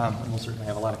 And we'll certainly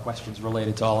have a lot of questions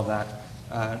related to all of that.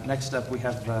 Next up, we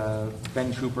have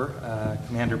Ben Cooper,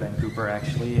 Commander Ben Cooper,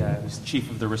 actually. He's the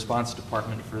Chief of the Response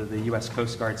Department for the U.S.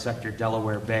 Coast Guard Sector,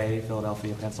 Delaware Bay,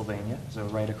 Philadelphia, Pennsylvania, so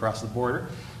right across the border.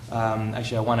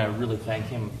 Actually, I want to really thank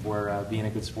him for being a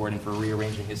good sport and for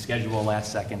rearranging his schedule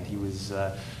last second. He was,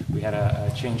 we had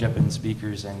a change up in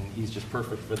speakers, and he's just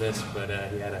perfect for this, but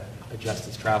he had to adjust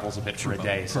his travels a bit for a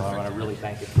day, so I want to really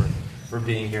thank him for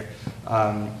being here.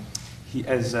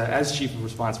 As Chief of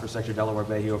Response for Sector Delaware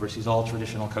Bay, he oversees all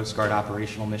traditional Coast Guard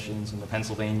operational missions in the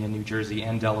Pennsylvania, New Jersey,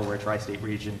 and Delaware tri-state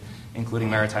region, including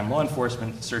maritime law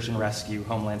enforcement, search and rescue,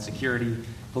 homeland security,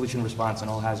 pollution response, and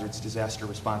all hazards disaster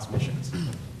response missions.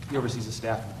 He oversees a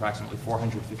staff of approximately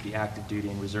 450 active duty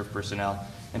and reserve personnel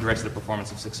and directs the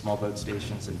performance of 6 small boat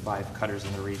stations and 5 cutters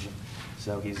in the region.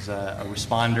 So he's a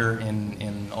responder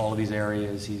in all of these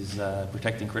areas. He's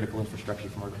protecting critical infrastructure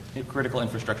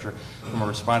from a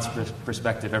response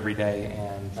perspective every day.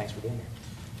 And thanks for being here.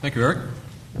 Thank you, Eric.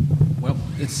 Well,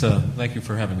 thank you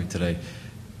for having me today.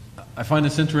 I find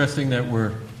this interesting that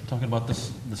we're talking about the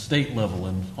state level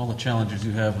and all the challenges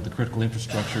you have with the critical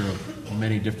infrastructure of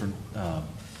many different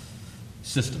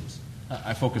systems.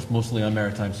 I focus mostly on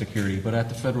maritime security, but at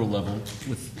the federal level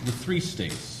with 3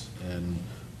 states and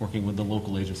working with the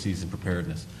local agencies in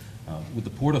preparedness. With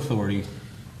the Port Authority,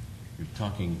 you're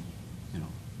talking,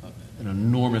 an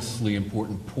enormously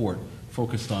important port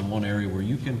focused on one area where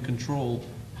you can control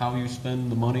how you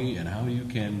spend the money and how you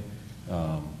can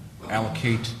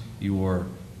allocate your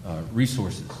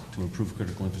resources to improve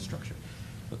critical infrastructure.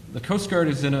 The Coast Guard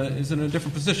is in a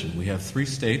different position. We have 3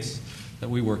 states that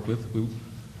we work with.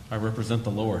 I represent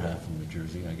the lower half of New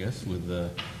Jersey, I guess, with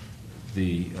the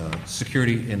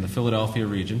security in the Philadelphia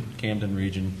region, Camden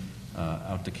region,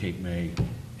 out to Cape May,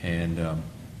 and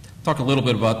talk a little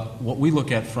bit about what we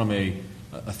look at from a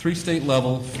 3-state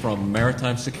level from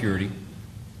maritime security.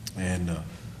 And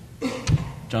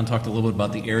John talked a little bit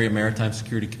about the Area Maritime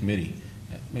Security Committee.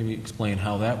 Maybe explain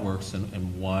how that works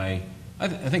and why. I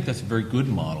think that's a very good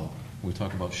model. We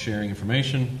talk about sharing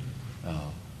information,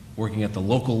 working at the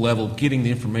local level, getting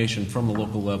the information from the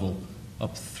local level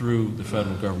up through the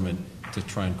federal government to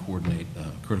try and coordinate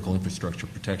critical infrastructure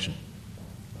protection.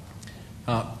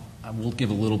 I will give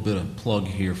a little bit of plug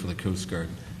here for the Coast Guard.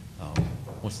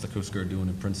 What's the Coast Guard doing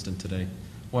in Princeton today?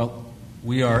 Well,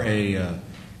 we are a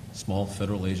small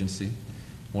federal agency,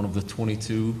 one of the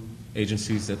 22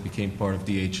 agencies that became part of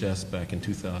DHS back in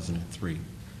 2003.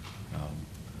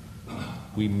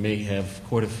 We may have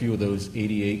quite a few of those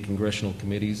 88 congressional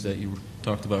committees that you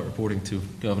talked about reporting to,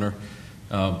 Governor.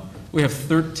 We have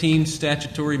 13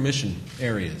 statutory mission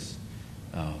areas.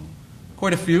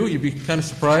 Quite a few. You'd be kind of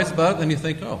surprised about it. Then you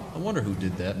think, oh, I wonder who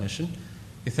did that mission.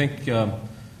 You think,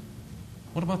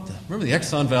 what about remember the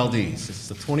Exxon Valdez? It's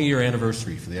the 20-year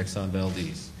anniversary for the Exxon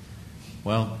Valdez.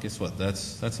 Well, guess what?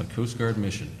 That's a Coast Guard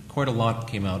mission. Quite a lot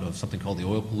came out of something called the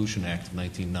Oil Pollution Act of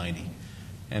 1990.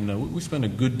 And we spend a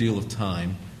good deal of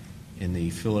time in the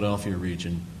Philadelphia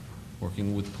region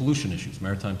working with pollution issues,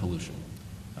 maritime pollution.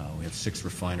 We have 6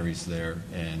 refineries there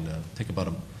and take about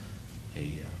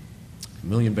a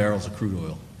million barrels of crude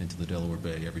oil into the Delaware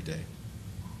Bay every day.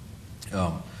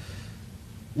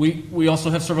 We also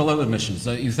have several other missions.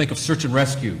 You think of search and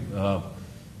rescue.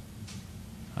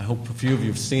 I hope a few of you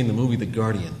have seen the movie The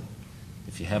Guardian.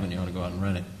 If you haven't, you ought to go out and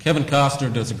rent it. Kevin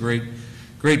Costner does a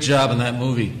great job in that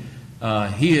movie.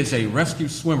 He is a rescue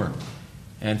swimmer.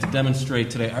 And to demonstrate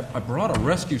today, I brought a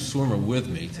rescue swimmer with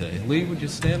me today. Lee, would you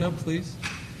stand up, please?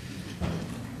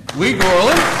 Lee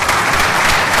Gorlin.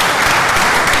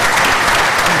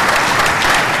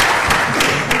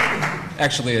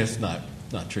 Actually, it's not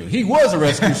true. He was a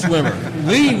rescue swimmer.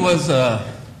 Lee was a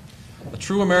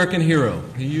true American hero.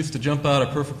 He used to jump out of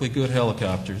perfectly good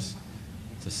helicopters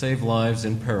to save lives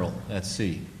in peril at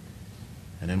sea.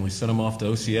 And then we sent him off to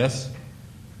OCS.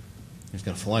 He's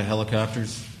going to fly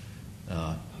helicopters,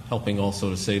 helping also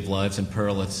to save lives in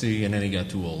peril at sea, and then he got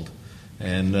too old.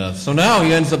 And so now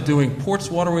he ends up doing ports,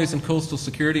 waterways, and coastal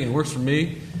security, and works for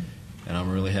me, and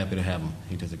I'm really happy to have him.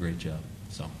 He does a great job.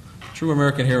 So, true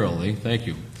American hero, Lee. Thank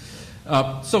you.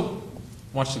 So,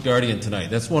 watch The Guardian tonight.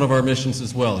 That's one of our missions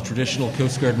as well, a traditional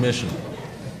Coast Guard mission.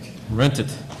 Rent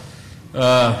it,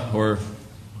 or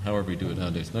however you do it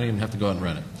nowadays. Don't even have to go out and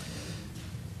rent it.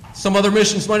 Some other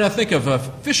missions you might not think of.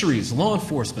 Fisheries, law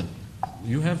enforcement.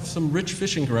 You have some rich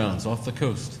fishing grounds off the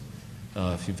coast.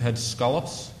 If you've had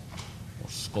scallops, or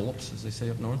scallops as they say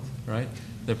up north, right?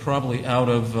 They're probably out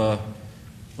of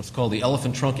what's called the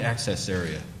Elephant Trunk Access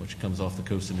Area, which comes off the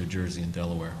coast of New Jersey and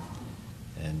Delaware.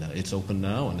 And it's open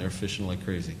now, and they're fishing like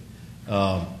crazy.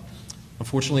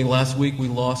 Unfortunately, last week we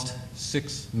lost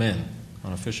 6 men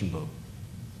on a fishing boat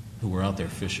who were out there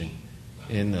fishing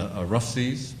in rough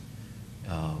seas.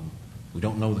 We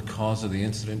don't know the cause of the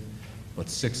incident, but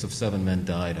 6 of 7 men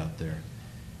died out there.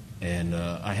 And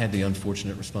I had the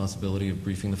unfortunate responsibility of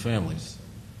briefing the families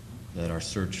that our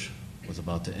search was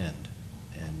about to end.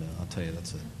 And I'll tell you,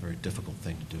 that's a very difficult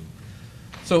thing to do.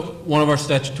 So one of our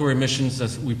statutory missions,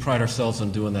 is we pride ourselves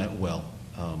on doing that well.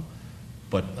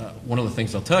 But one of the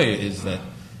things I'll tell you is that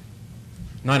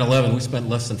 9/11, we spent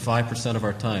less than 5% of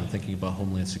our time thinking about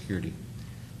homeland security.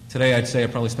 Today, I'd say I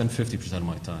probably spend 50% of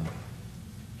my time.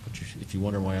 But if you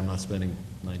wonder why I'm not spending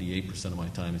 98% of my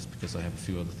time, it's because I have a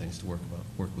few other things to work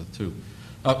with too.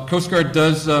 Coast Guard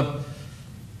does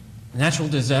natural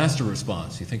disaster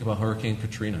response. You think about Hurricane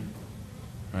Katrina,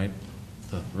 right?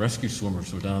 The rescue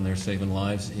swimmers were down there saving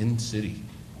lives in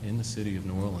the city of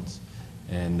New Orleans.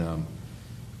 And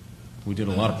we did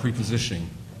a lot of pre-positioning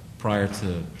prior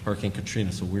to Hurricane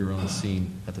Katrina, so we were on the scene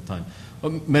at the time.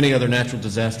 But many other natural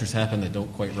disasters happen that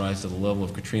don't quite rise to the level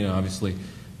of Katrina, obviously,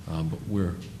 but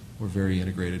we're very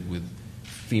integrated with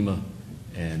FEMA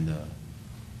and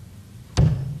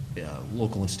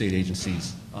local and state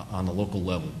agencies on the local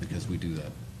level because we do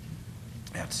that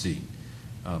at sea.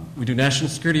 We do national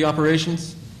security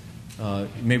operations. You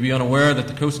may be unaware that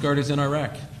the Coast Guard is in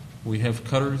Iraq. We have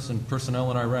cutters and personnel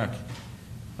in Iraq.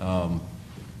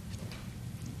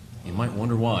 You might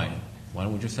wonder why. Why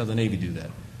don't we just have the Navy do that?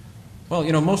 Well,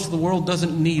 you know, most of the world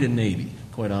doesn't need a Navy,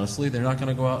 quite honestly. They're not going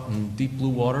to go out in deep blue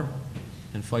water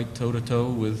and fight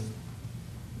toe-to-toe with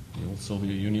the old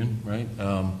Soviet Union, right?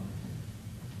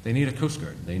 They need a Coast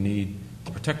Guard. They need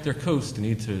to protect their coast. They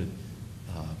need to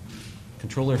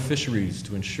control their fisheries,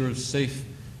 to ensure safe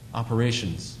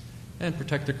operations, and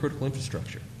protect their critical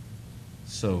infrastructure.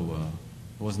 So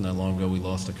it wasn't that long ago we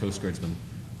lost a Coast Guardsman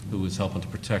who was helping to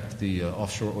protect the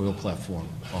offshore oil platform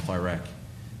off Iraq,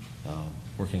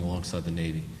 working alongside the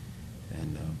Navy.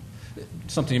 And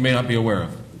something you may not be aware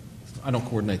of. I don't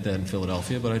coordinate that in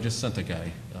Philadelphia, but I just sent a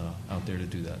guy out there to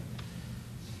do that.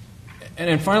 And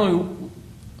then finally,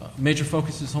 major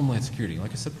focus is homeland security.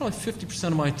 Like I said, probably 50%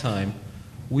 of my time,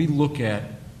 we look at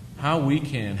how we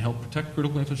can help protect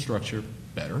critical infrastructure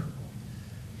better,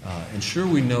 ensure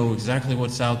we know exactly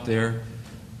what's out there,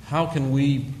 how can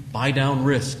we buy down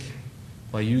risk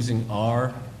by using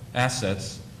our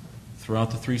assets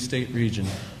throughout the three-state region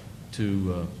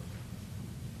to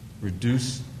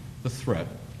reduce the threat.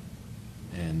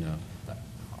 And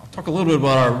I'll talk a little bit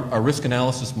about our risk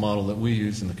analysis model that we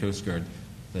use in the Coast Guard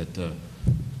that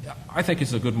I think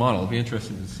is a good model. I'd be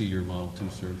interested to see your model too,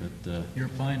 sir. That, You're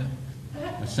applying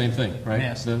the same thing, right?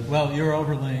 mast. Well, you're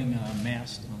overlaying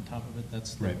mast on top of it.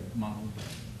 That's the Right. model.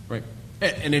 Right.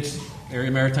 And it's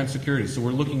area maritime security. So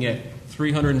we're looking at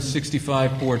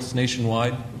 365 ports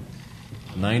nationwide,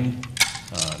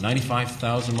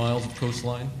 95,000 miles of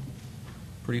coastline,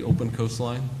 pretty open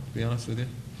coastline, to be honest with you.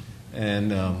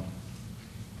 And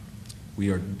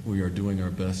we are doing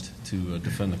our best to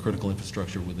defend the critical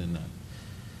infrastructure within that.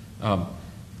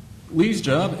 Lee's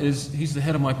job is he's the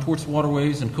head of my ports,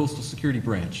 waterways, and coastal security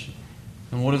branch.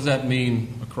 And what does that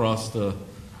mean across the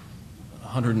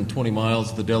 120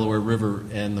 miles of the Delaware River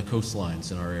and the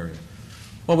coastlines in our area?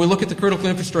 Well, we look at the critical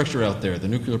infrastructure out there, the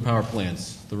nuclear power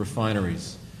plants, the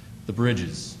refineries, the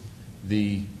bridges,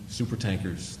 the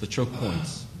supertankers, the choke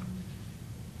points.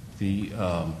 The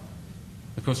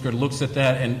Coast Guard looks at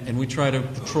that, and we try to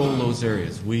patrol those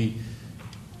areas. We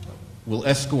will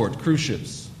escort cruise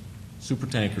ships,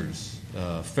 supertankers,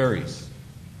 ferries,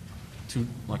 to,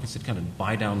 like I said, kind of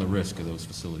buy down the risk of those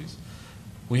facilities.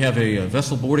 We have a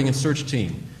vessel boarding and search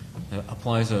team that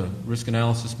applies a risk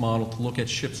analysis model to look at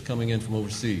ships coming in from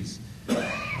overseas.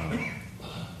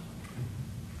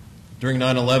 During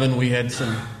 9/11, we had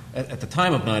some, at the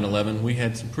time of 9/11, we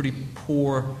had some pretty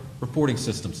poor reporting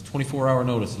systems. 24-hour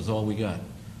notice was all we got.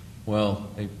 Well,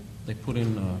 they put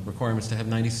in requirements to have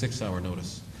 96-hour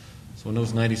notice. So in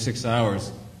those 96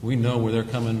 hours, we know where they're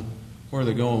coming, where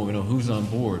they're going, we know who's on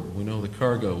board, we know the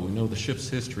cargo, we know the ship's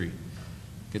history.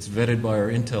 Gets vetted by our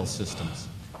intel systems.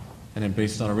 And then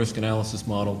based on a risk analysis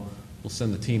model, we'll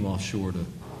send the team offshore to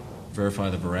verify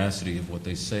the veracity of what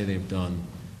they say they've done.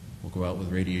 We'll go out with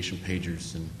radiation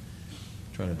pagers and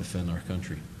try to defend our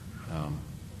country.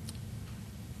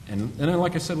 And then,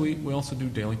 like I said, we also do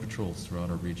daily patrols throughout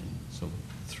our region, so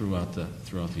throughout the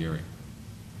area.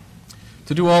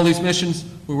 To do all these missions,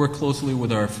 we work closely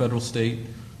with our federal, state,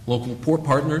 local port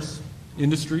partners,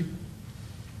 industry.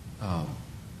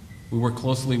 We work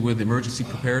closely with emergency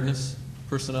preparedness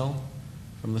personnel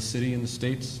from the city and the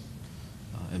states,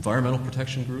 environmental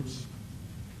protection groups.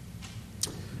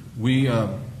 We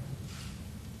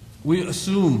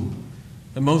assume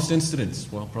that most incidents,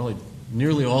 well, probably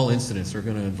nearly all incidents, are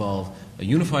going to involve a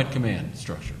unified command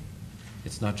structure.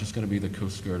 It's not just going to be the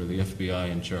Coast Guard or the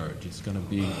FBI in charge. It's going to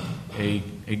be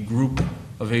a group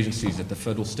of agencies at the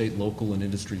federal, state, local, and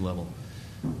industry level.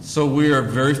 So we are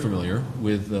very familiar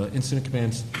with Incident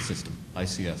Command System,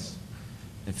 ICS.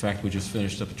 In fact, we just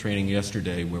finished up a training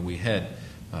yesterday where we had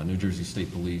New Jersey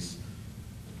State Police,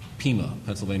 PEMA,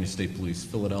 Pennsylvania State Police,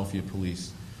 Philadelphia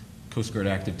Police, Coast Guard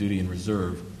Active Duty and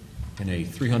Reserve, in a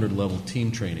 300-level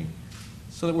team training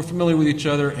so that we're familiar with each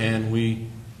other and we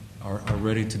are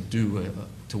ready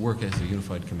to work as a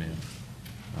unified command.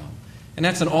 And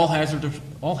that's an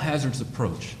all-hazards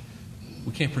approach.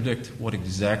 We can't predict what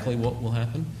will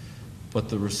happen, but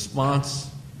the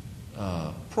response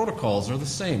protocols are the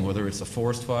same, whether it's a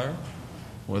forest fire,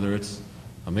 whether it's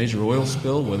a major oil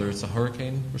spill, whether it's a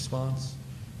hurricane response,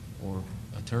 or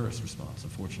a terrorist response,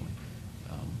 unfortunately.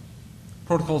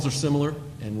 Protocols are similar,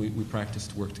 and we practice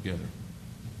to work together.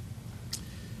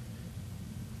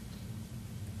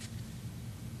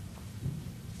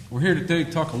 We're here today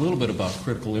to talk a little bit about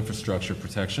critical infrastructure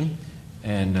protection,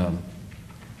 and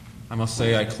I must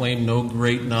say I claim no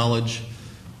great knowledge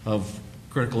of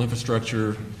critical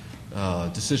infrastructure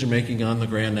decision-making on the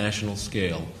grand national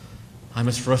scale. I'm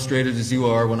as frustrated as you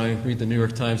are when I read the New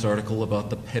York Times article about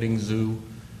the petting zoo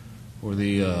or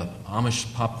the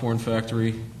Amish popcorn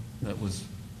factory that was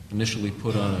initially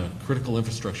put on a critical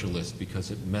infrastructure list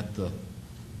because it met the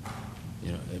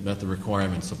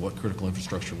requirements of what critical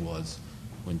infrastructure was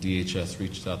when DHS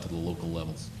reached out to the local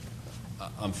levels.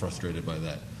 I'm frustrated by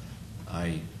that.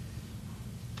 I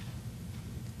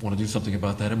want to do something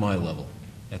about that at my level,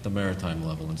 at the maritime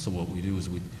level, and so what we do is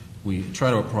we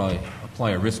try to apply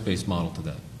a risk-based model to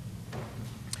that.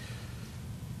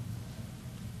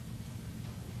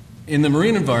 In the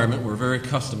marine environment, we're very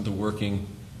accustomed to working,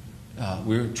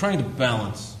 we're trying to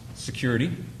balance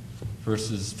security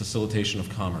versus facilitation of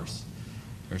commerce.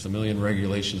 There's a million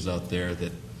regulations out there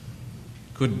that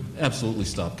could absolutely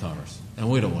stop commerce, and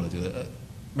we don't want to do that.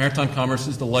 Maritime commerce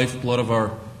is the lifeblood of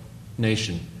our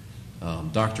nation.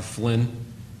 Dr. Flynn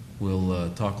will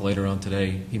talk later on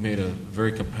today. He made a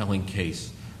very compelling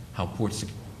case how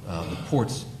the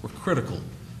ports were critical.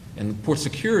 And port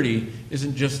security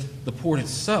isn't just the port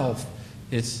itself,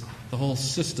 it's the whole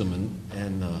system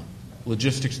and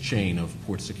logistics chain of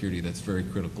port security that's very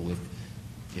critical.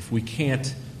 If we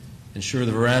can't ensure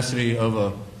the veracity of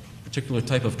a particular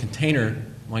type of container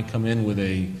might come in with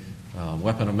a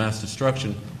weapon of mass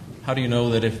destruction, how do you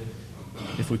know that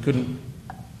if we couldn't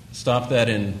stop that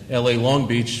in LA Long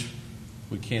Beach,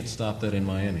 we can't stop that in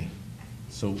Miami?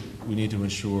 So we need to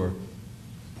ensure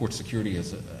port security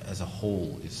as a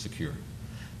whole is secure.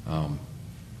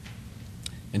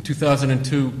 In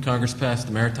 2002, Congress passed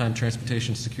the Maritime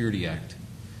Transportation Security Act.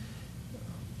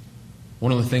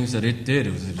 One of the things that it did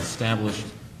was it established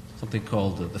something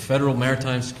called the Federal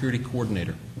Maritime Security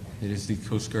Coordinator. It is the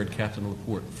Coast Guard captain of the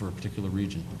port for a particular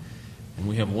region. And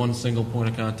we have one single point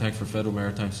of contact for federal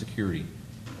maritime security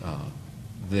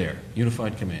there,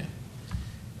 unified command.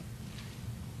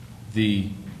 The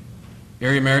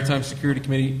Area Maritime Security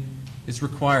Committee is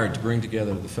required to bring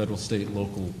together the federal, state,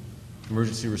 local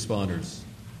emergency responders,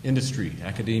 industry,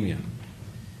 academia,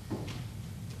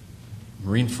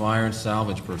 marine fire and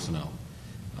salvage personnel.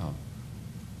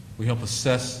 We help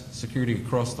assess security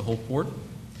across the whole port.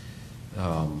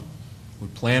 We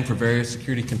plan for various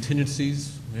security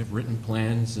contingencies. We have written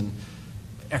plans and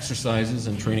exercises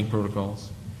and training protocols.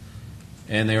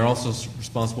 And they are also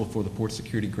responsible for the port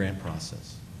security grant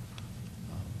process.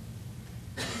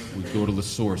 We go to the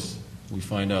source. We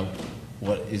find out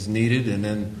what is needed, and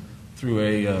then through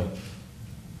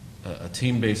a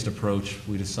team-based approach,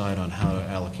 we decide on how to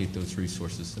allocate those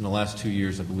resources. In the last 2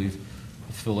 years, I believe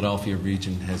the Philadelphia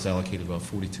region has allocated about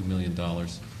 $42 million.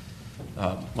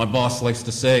 My boss likes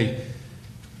to say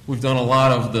we've done a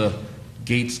lot of the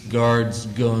gates, guards,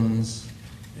 guns,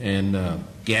 and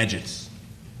gadgets.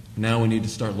 Now we need to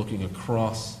start looking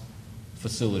across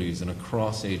facilities and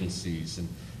across agencies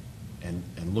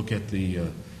and look at the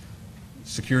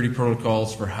security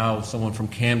protocols for how someone from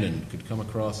Camden could come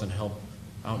across and help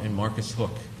out in Marcus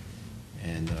Hook.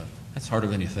 And that's harder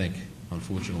than you think,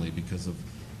 unfortunately, because of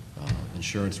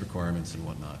insurance requirements and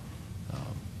whatnot,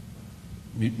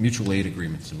 mutual aid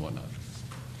agreements and whatnot.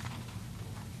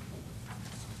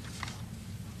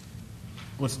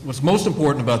 What's most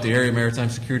important about the Area Maritime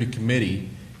Security Committee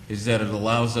is that it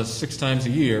allows us 6 times a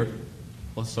year,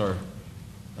 plus our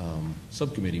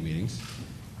subcommittee meetings,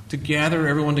 to gather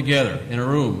everyone together in a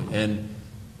room and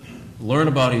learn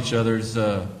about each other's,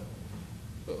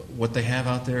 what they have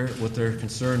out there, what their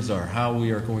concerns are, how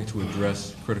we are going to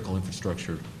address critical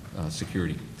infrastructure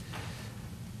security.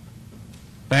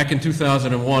 Back in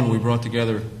 2001, we brought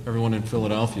together everyone in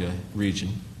Philadelphia region,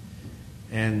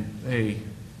 and they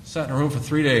sat in a room for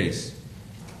 3 days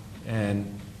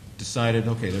and decided,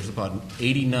 okay, there's about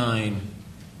 89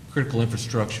 critical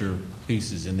infrastructure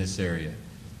pieces in this area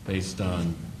based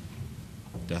on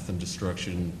death and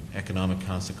destruction, economic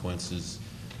consequences,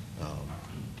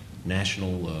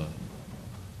 national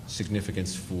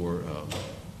significance for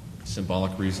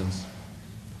symbolic reasons.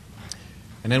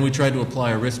 And then we tried to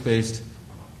apply a risk-based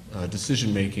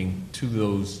decision-making to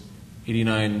those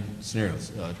 89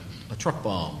 scenarios. A truck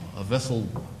bomb, a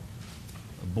vessel-borne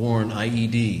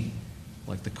IED,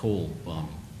 like the Cole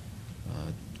bombing,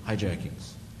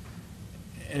 hijackings.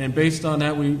 And then based on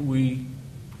that, we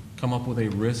come up with a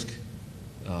risk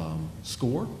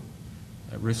score.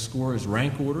 That risk score is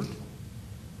rank ordered.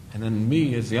 And then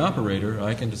me, as the operator,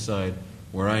 I can decide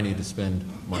where I need to spend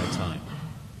my time.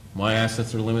 My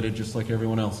assets are limited just like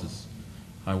everyone else's.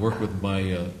 I work with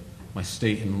my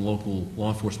state and local law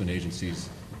enforcement agencies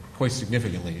quite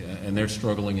significantly, and they're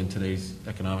struggling in today's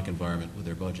economic environment with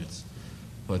their budgets.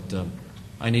 But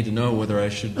I need to know whether I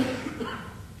should,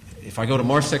 if I go to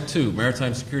MARSEC 2,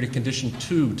 Maritime Security Condition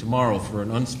 2 tomorrow for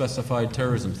an unspecified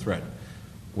terrorism threat,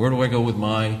 where do I go with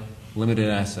my limited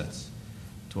assets?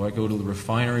 Do I go to the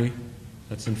refinery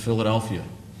that's in Philadelphia?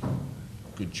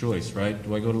 Good choice, right?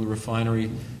 Do I go to the refinery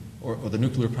or the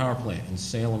nuclear power plant in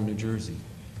Salem, New Jersey?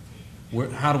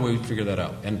 How do we figure that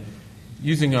out? And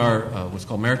using our what's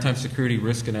called Maritime Security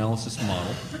Risk Analysis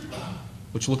Model,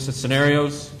 which looks at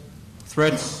scenarios,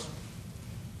 threats,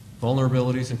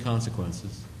 vulnerabilities, and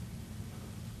consequences,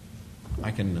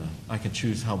 I can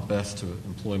choose how best to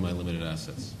employ my limited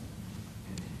assets.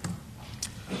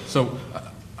 So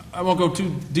I won't go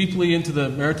too deeply into the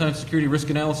Maritime Security Risk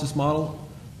Analysis Model.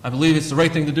 I believe it's the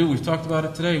right thing to do. We've talked about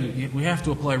it today. We have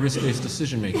to apply risk-based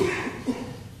decision-making.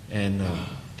 And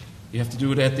you have to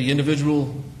do it at the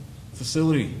individual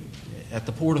facility, at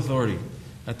the Port Authority,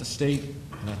 at the state,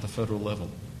 and at the federal level.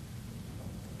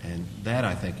 And that,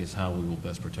 I think, is how we will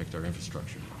best protect our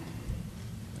infrastructure.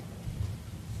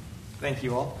 Thank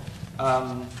you all.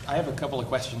 I have a couple of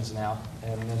questions now,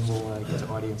 and then we'll get to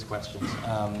audience questions.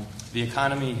 The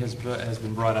economy has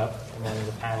been brought up among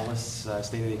the panelists,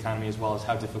 state of the economy, as well as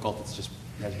how difficult it's just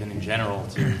has been in general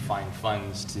to find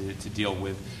funds to deal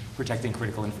with protecting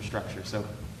critical infrastructure. So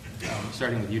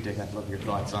starting with you, Dick, I'd love your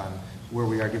thoughts on where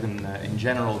we are given, in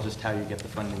general, just how you get the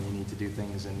funding you need to do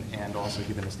things, and also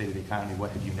given the state of the economy, what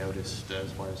have you noticed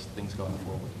as far as things going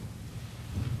forward?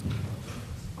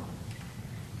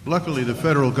 Luckily, the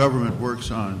federal government works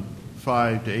on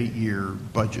 5 to 8 year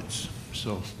budgets,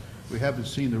 so we haven't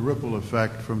seen the ripple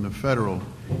effect from the federal,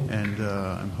 and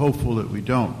I'm hopeful that we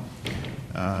don't.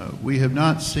 We have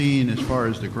not seen, as far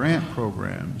as the grant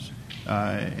programs,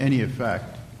 any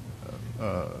effect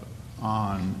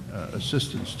on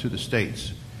assistance to the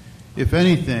states. If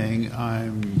anything,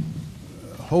 I'm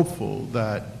hopeful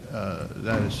that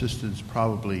that assistance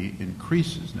probably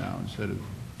increases now instead of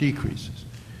decreases.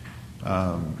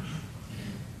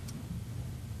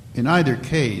 In either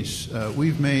case,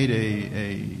 we've made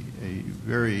a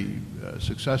very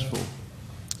successful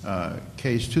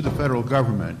case to the federal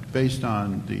government based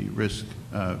on the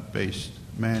risk-based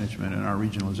management and our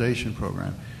regionalization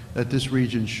program that this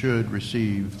region should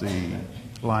receive the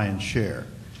lion's share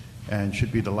and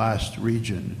should be the last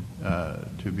region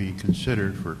to be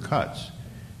considered for cuts.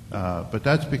 But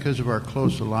that's because of our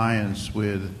close alliance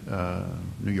with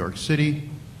New York City,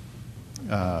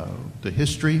 the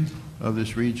history of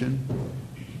this region,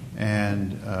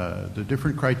 and the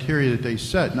different criteria that they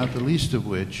set, not the least of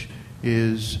which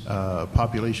is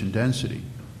population density.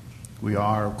 We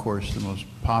are, of course, the most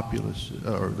populous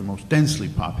or the most densely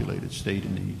populated state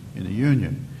in the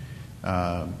Union.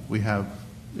 We have,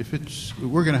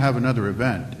 we're going to have another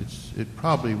event. It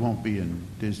probably won't be in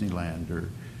Disneyland or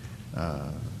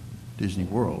Disney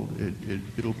World.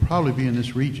 It'll probably be in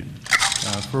this region.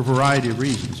 For a variety of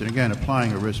reasons, and again,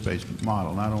 applying a risk-based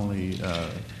model, not only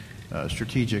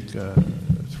strategic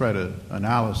threat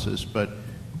analysis, but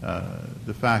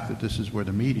the fact that this is where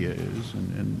the media is,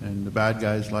 and the bad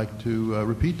guys like to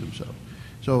repeat themselves.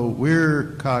 So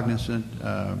we're cognizant,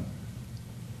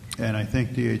 and I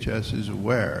think DHS is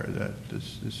aware that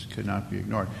this cannot be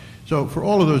ignored. So for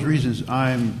all of those reasons,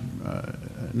 I'm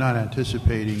not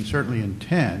anticipating, certainly in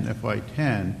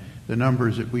FY10, the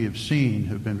numbers that we have seen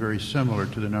have been very similar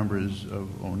to the numbers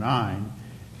of 09,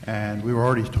 and we were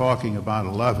already talking about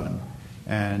 11,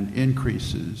 and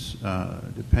increases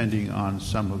depending on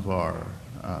some of our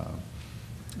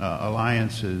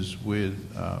alliances with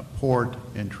port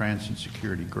and transit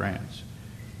security grants.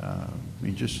 I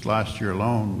mean, just last year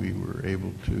alone, we were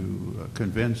able to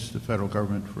convince the federal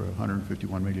government for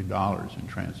 $151 million in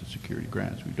transit security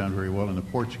grants. We've done very well in the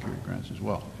port security grants as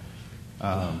well.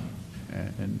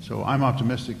 And so I'm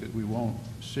optimistic that we won't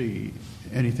see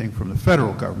anything from the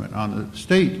federal government. On the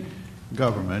state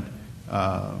government,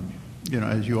 you know,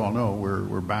 as you all know,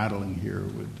 we're battling here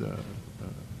with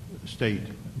state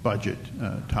budget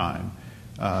time.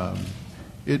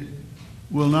 It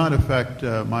will not affect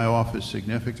my office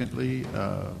significantly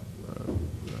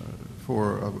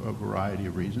for a variety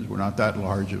of reasons. We're not that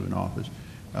large of an office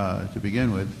to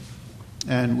begin with.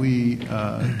 And we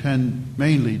tend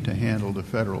mainly to handle the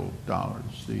federal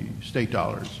dollars. The state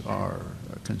dollars are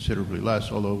considerably less,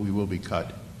 although we will be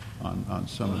cut on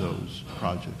some of those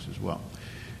projects as well.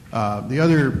 The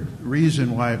other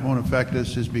reason why it won't affect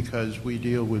us is because we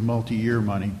deal with multi-year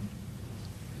money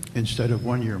instead of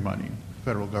one-year money. The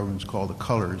federal government's called the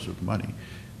colors of money.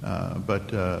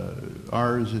 But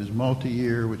ours is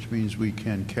multi-year, which means we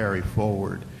can carry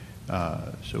forward.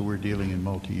 So we're dealing in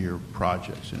multi-year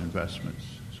projects and investments.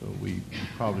 So we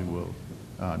probably will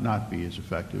not be as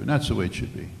effective, and that's the way it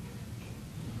should be.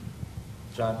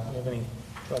 John, do you have any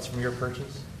thoughts from your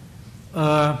purchase?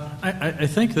 I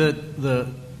think that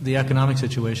the economic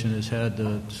situation has had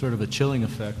sort of a chilling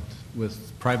effect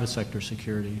with private sector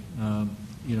security.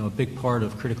 You know, a big part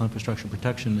of critical infrastructure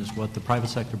protection is what the private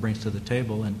sector brings to the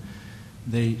table, and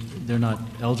they're not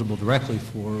eligible directly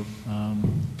for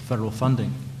federal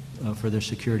funding for their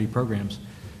security programs.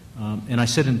 And I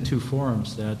sit in two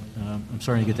forums that I'm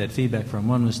starting to get that feedback from.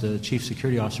 One was the Chief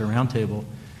Security Officer Roundtable.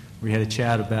 We had a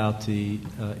chat about the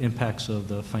impacts of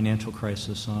the financial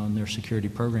crisis on their security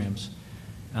programs.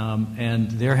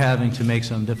 And they're having to make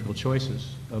some difficult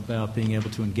choices about being able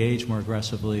to engage more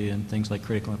aggressively in things like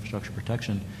critical infrastructure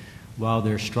protection while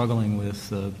they're struggling with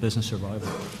business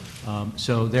survival.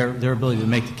 So their ability to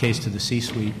make the case to the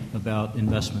C-suite about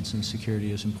investments in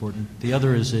security is important. The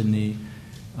other is in the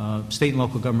State and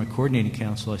Local Government Coordinating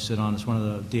Council I sit on. It's one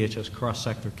of the DHS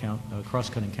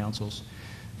cross-cutting councils.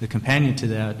 The companion to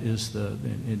that is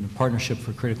in the Partnership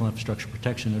for Critical Infrastructure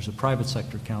Protection, there's a private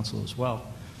sector council as well.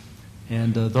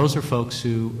 And those are folks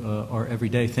who are every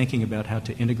day thinking about how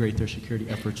to integrate their security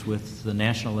efforts with the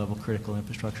national level critical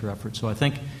infrastructure efforts. So I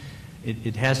think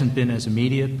it hasn't been as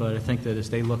immediate, but I think that as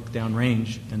they look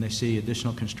downrange and they see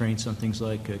additional constraints on things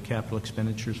like capital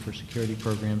expenditures for security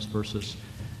programs versus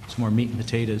it's more meat and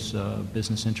potatoes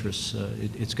business interests,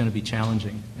 it's going to be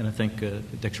challenging. And I think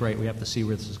Dick's right, we have to see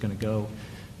where this is going to go.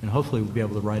 And hopefully we'll be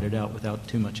able to ride it out without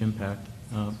too much impact.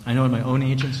 I know in my own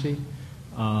agency,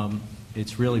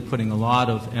 it's really putting a lot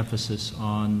of emphasis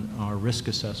on our risk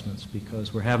assessments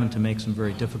because we're having to make some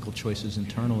very difficult choices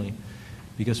internally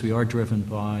because we are driven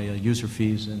by user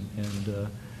fees and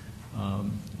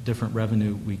different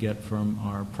revenue we get from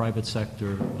our private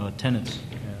sector tenants.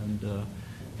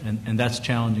 And that's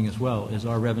challenging as well. As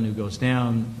our revenue goes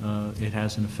down, it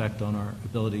has an effect on our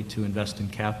ability to invest in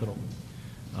capital.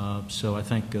 So I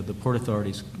think the Port Authority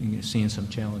is seeing some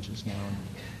challenges now. And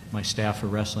my staff are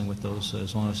wrestling with those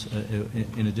as long as,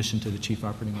 in addition to the Chief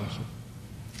Operating Officer.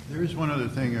 There is one other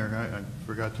thing, Eric, I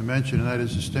forgot to mention, and that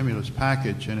is the stimulus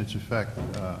package and its effect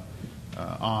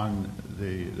on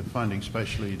the funding,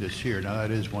 especially this year. Now,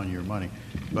 that is one-year money.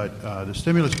 But the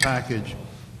stimulus package,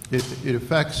 it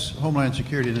affects Homeland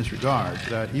Security in this regard,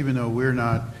 that even though we're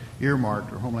not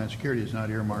earmarked, or Homeland Security is not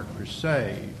earmarked per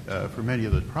se for many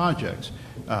of the projects,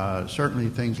 certainly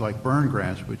things like burn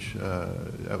grants, which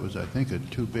that was, I think, a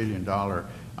 $2 billion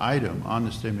item on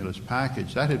the stimulus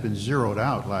package, that had been zeroed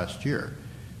out last year.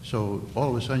 So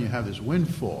all of a sudden you have this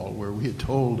windfall where we had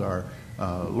told our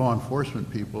law enforcement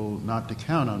people not to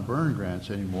count on burn grants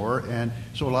anymore, and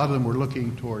so a lot of them were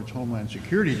looking towards Homeland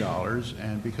Security dollars,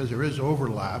 and because there is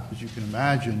overlap, as you can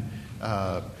imagine,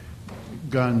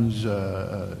 guns,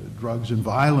 drugs, and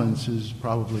violence is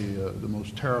probably the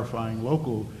most terrifying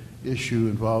local issue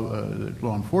involved, that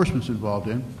law enforcement's involved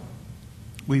in.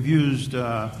 We've used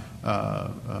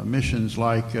missions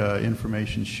like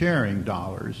information sharing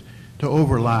dollars to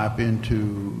overlap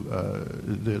into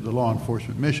the law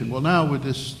enforcement mission. Well, now with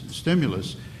this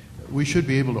stimulus, we should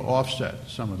be able to offset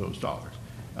some of those dollars.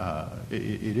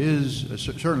 It is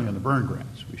certainly on the burn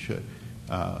grants, we should.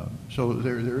 So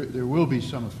there will be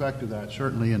some effect of that,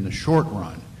 certainly in the short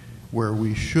run, where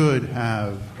we should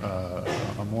have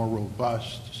a more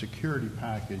robust security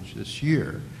package this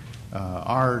year.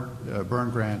 Our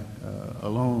burn grant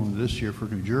alone this year for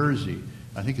New Jersey,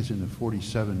 I think it's in the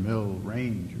 47 mil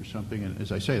range or something, and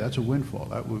as I say, that's a windfall.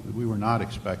 We were not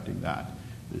expecting that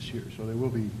this year. So there will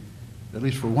be, at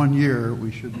least for 1 year, we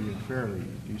should be in fairly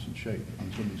decent shape on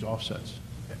some of these offsets.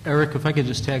 Eric, if I could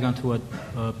just tag on to what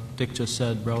Dick just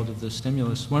said relative to the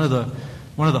stimulus. One of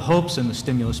the hopes in the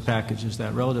stimulus package is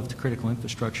that relative to critical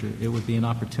infrastructure, it would be an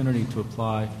opportunity to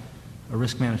apply a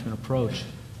risk management approach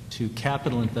to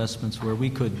capital investments where we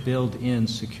could build in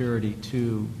security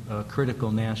to critical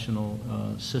national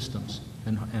systems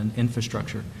and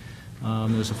infrastructure.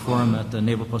 There's a forum at the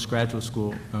Naval Postgraduate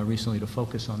School recently to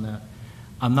focus on that.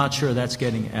 I'm not sure that's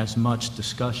getting as much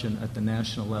discussion at the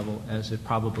national level as it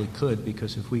probably could,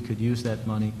 because if we could use that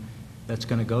money that's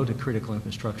going to go to critical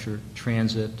infrastructure,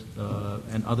 transit,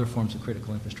 and other forms of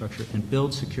critical infrastructure, and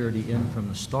build security in from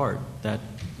the start, that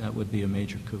would be a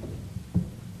major coup.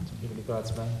 Any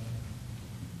thoughts, Ben?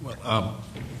 Well,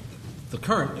 the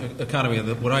current economy,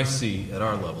 what I see at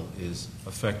our level, is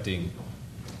affecting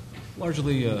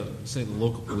largely, say, the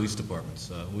local police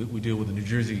departments. We deal with the New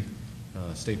Jersey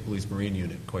State Police Marine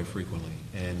Unit quite frequently,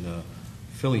 and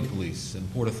Philly Police,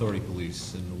 and Port Authority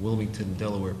Police, and Wilmington,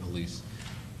 Delaware Police,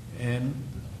 and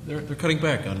they're cutting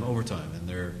back on overtime, and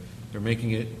they're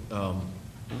making it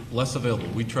less available.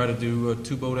 We try to do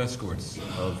 2-boat escorts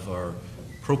of our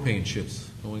propane ships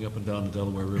going up and down the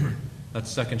Delaware River. That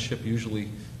second ship usually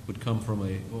would come from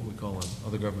what we call an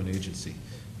other government agency,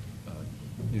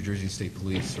 New Jersey State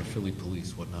Police or Philly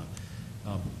Police, whatnot.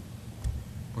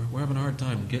 We're having a hard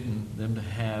time getting them to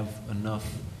have enough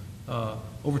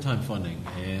overtime funding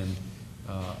and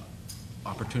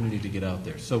opportunity to get out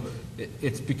there. So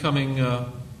it's becoming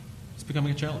a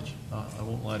challenge. I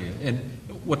won't lie to you. And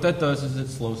what that does is it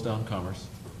slows down commerce.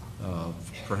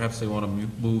 Perhaps they want to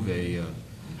move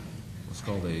what's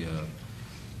called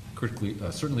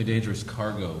a certainly dangerous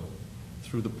cargo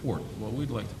through the port. Well,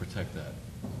 we'd like to protect that,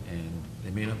 and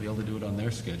they may not be able to do it on their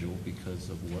schedule because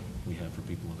of what we have for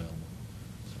people available.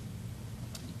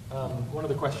 One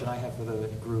other question I have for the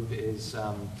group is,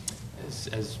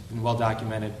 as been well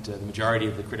documented, the majority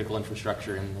of the critical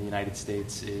infrastructure in the United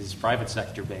States is private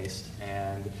sector based,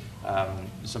 and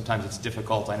sometimes it's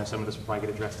difficult. I know some of this will probably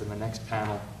get addressed in the next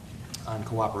panel on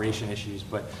cooperation issues,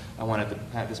 but I wanted to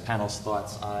have this panel's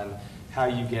thoughts on how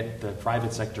you get the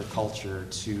private sector culture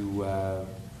to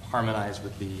harmonize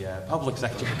with the public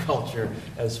sector culture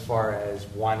as far as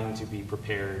wanting to be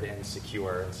prepared and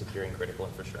secure and securing critical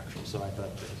infrastructure. So I thought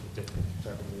to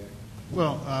start with you there.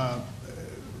 Well,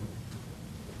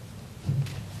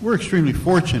 we're extremely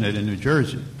fortunate in New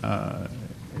Jersey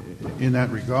in that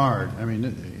regard. I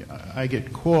mean, I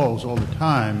get calls all the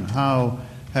time. How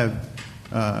have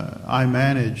I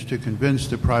managed to convince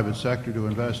the private sector to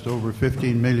invest over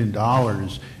 $15 million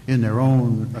in their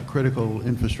own critical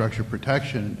infrastructure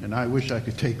protection, and I wish I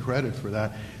could take credit for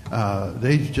that.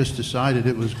 They just decided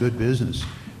it was good business.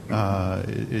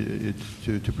 It's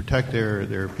to protect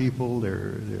their people,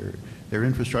 their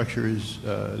infrastructure is,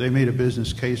 they made a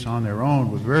business case on their own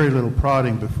with very little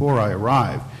prodding before I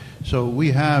arrived. So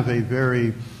we have a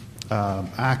very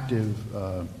active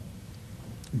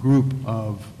group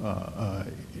of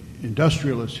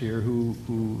industrialists here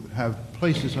who have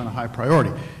placed this on a high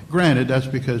priority. Granted, that's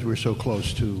because we're so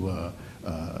close to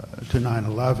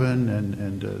 9/11,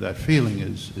 and that feeling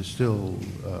is still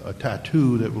a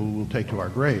tattoo that we'll take to our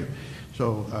grave.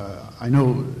 So I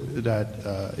know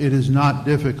that it is not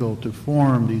difficult to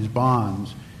form these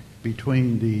bonds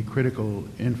between the critical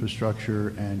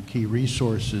infrastructure and key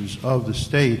resources of the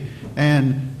state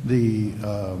and the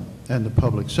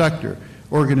public sector.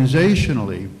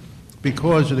 Organizationally,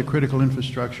 because of the Critical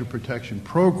Infrastructure Protection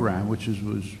Program, which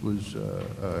was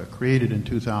created in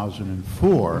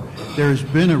 2004, there's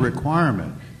been a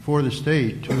requirement for the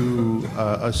state to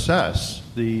assess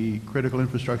the critical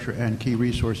infrastructure and key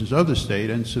resources of the state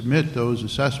and submit those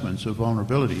assessments of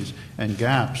vulnerabilities and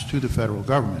gaps to the federal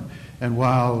government. And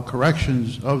while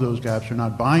corrections of those gaps are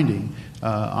not binding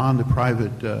on the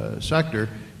private sector,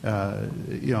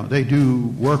 they do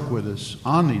work with us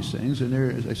on these things, and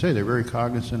as I say, they're very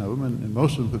cognizant of them, and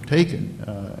most of them have taken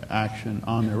action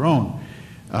on their own.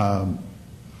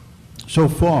 So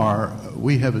far,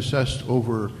 we have assessed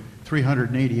over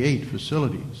 388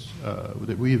 facilities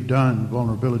that we have done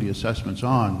vulnerability assessments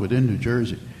on within New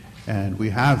Jersey, and we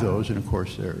have those, and of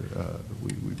course,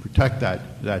 we protect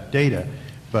that data,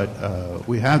 but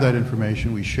we have that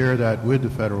information, we share that with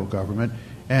the federal government.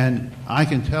 And I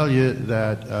can tell you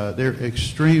that they're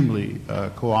extremely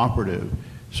cooperative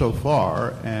so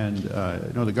far. And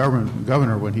the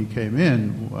governor, when he came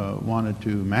in, wanted to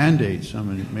mandate some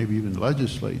and maybe even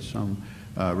legislate some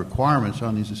requirements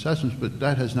on these assessments, but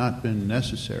that has not been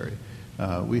necessary.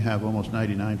 We have almost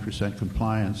 99%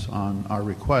 compliance on our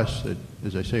requests that,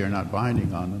 as I say, are not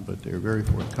binding on them, but they're very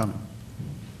forthcoming.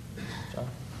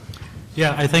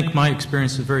 Yeah, I think my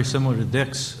experience is very similar to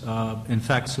Dick's. In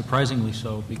fact, surprisingly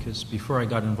so, because before I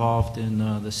got involved in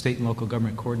the State and Local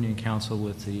Government Coordinating Council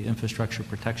with the Infrastructure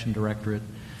Protection Directorate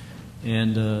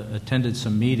and attended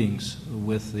some meetings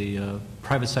with the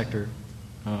private sector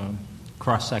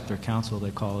cross-sector council,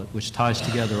 they call it, which ties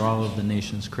together all of the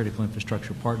nation's critical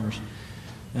infrastructure partners.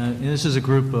 And this is a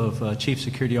group of chief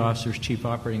security officers, chief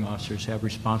operating officers have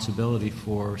responsibility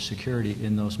for security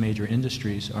in those major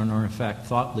industries and are in fact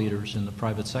thought leaders in the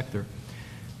private sector.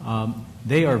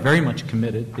 They are very much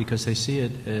committed because they see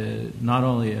it not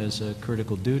only as a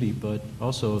critical duty, but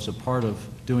also as a part of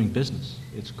doing business.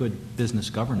 It's good business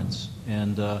governance.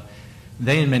 And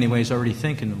they, in many ways, already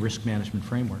think in the risk management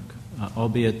framework,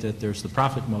 albeit that there's the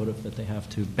profit motive that they have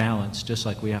to balance, just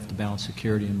like we have to balance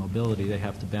security and mobility. They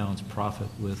have to balance profit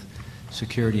with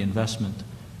security investment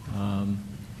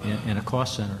and a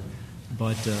cost center.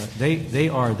 But they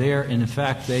are there, and in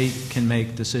fact, they can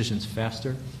make decisions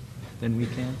faster than we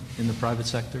can in the private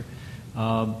sector,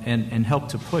 and help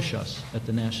to push us at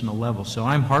the national level. So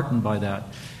I'm heartened by that.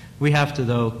 We have to,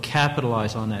 though,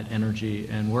 capitalize on that energy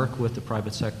and work with the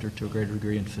private sector to a greater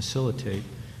degree and facilitate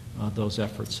those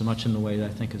efforts, so much in the way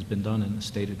that I think has been done in the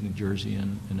state of New Jersey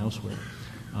and elsewhere.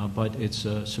 But it's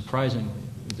surprising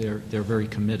they're very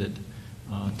committed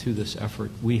to this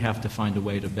effort. We have to find a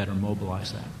way to better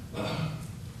mobilize that.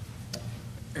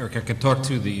 Eric, I can talk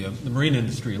to the marine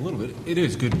industry a little bit. It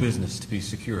is good business to be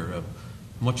secure.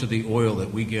 Much of the oil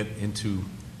that we get into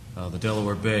the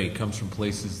Delaware Bay comes from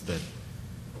places that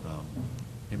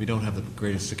maybe don't have the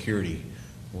greatest security,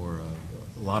 or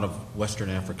a lot of Western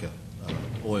Africa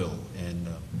oil. And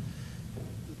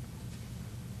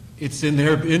it's in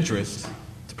their interest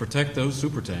to protect those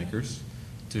supertankers,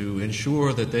 to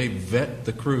ensure that they vet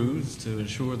the crews, to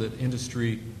ensure that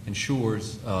industry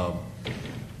ensures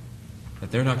that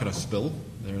they're not going to spill,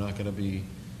 they're not going to be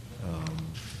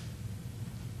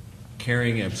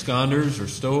carrying absconders or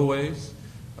stowaways.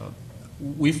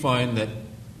 We find that,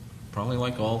 probably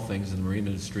like all things in the marine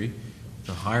industry,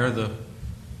 the higher the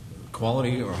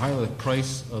quality or higher the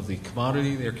price of the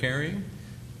commodity they're carrying,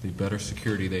 the better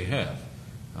security they have.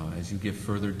 As you get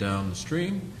further down the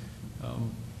stream,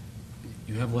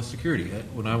 you have less security.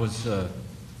 When I was,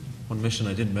 one mission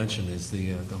I didn't mention is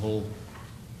the whole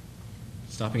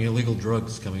stopping illegal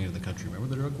drugs coming into the country. Remember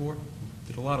the drug war?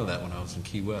 Did a lot of that when I was in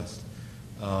Key West.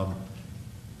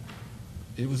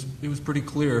 It was pretty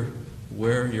clear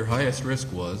where your highest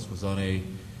risk was on a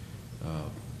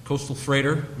coastal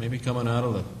freighter, maybe coming out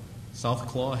of the South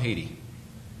Claw, Haiti.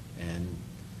 And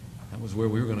that was where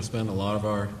we were going to spend a lot of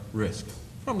our risk.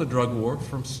 From the drug war,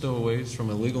 from stowaways, from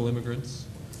illegal immigrants.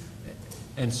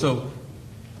 And so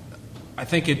I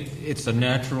think it's a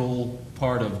natural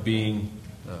part of being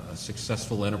a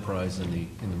successful enterprise in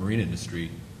the marine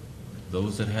industry.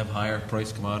 Those that have higher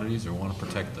price commodities or want to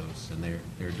protect those, and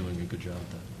they're doing a good job at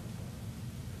that.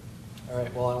 All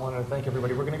right, well, I want to thank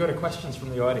everybody. We're going to go to questions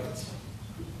from the audience.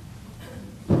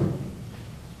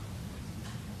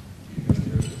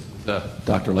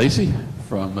 Dr. Lacey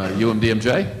from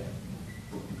UMDMJ.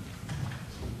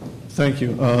 Thank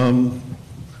you.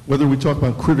 Whether we talk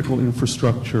about critical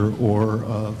infrastructure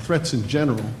or threats in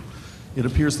general, it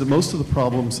appears that most of the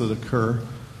problems that occur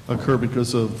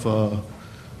because of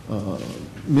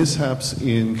mishaps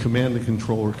in command and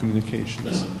control or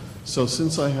communications. So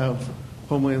since I have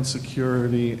Homeland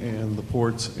Security and the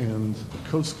ports and the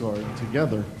Coast Guard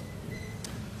together,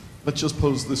 let's just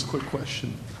pose this quick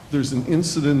question. There's an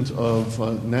incident of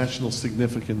national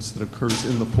significance that occurs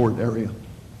in the port area.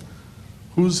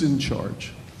 Who's in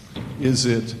charge? Is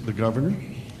it the governor?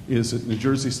 Is it New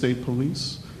Jersey State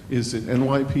Police? Is it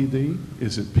NYPD?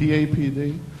 Is it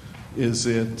PAPD? Is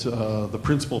it the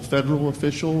principal federal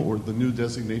official, or the new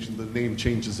designation? The name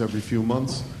changes every few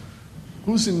months.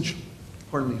 Who's in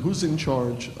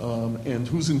charge, and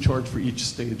who's in charge for each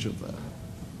stage of that?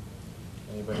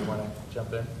 Anybody want to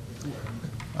jump in?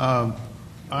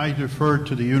 I defer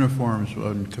to the uniforms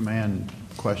on command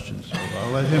questions, so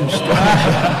I'll let him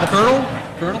start.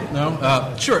 Colonel?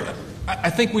 No? Sure. I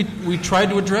think we tried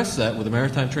to address that with the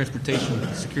Maritime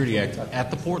Transportation Security Act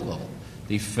at the port level.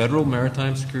 The Federal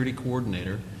Maritime Security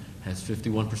Coordinator has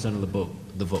 51% of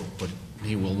the vote, but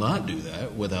he will not do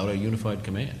that without a unified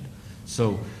command.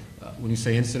 So when you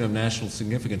say incident of national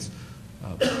significance,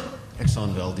 Exxon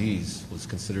Valdez was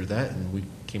considered that, and we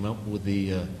came up with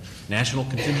the National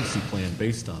Contingency Plan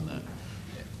based on that.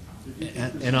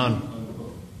 And on,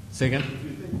 say again? If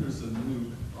you think there's a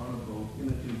nuke on a boat in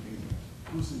a container,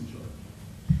 who's in charge?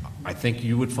 I think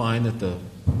you would find that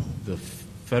the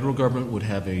federal government would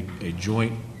have a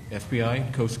joint FBI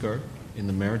and Coast Guard in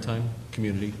the maritime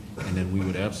community, and then we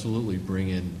would absolutely bring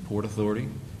in Port Authority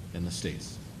and the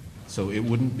states. So it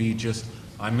wouldn't be just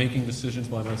I'm making decisions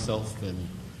by myself, and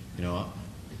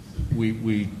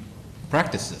we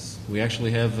practice this. We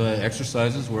actually have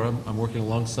exercises where I'm working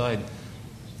alongside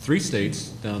 3 states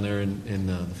down there in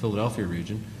the Philadelphia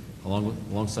region,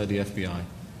 alongside the FBI,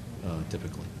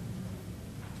 typically.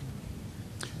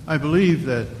 I believe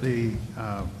that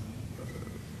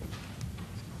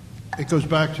it goes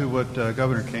back to what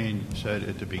Governor Kane said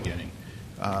at the beginning.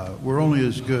 we're only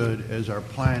as good as our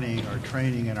planning, our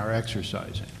training, and our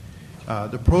exercising.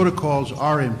 The protocols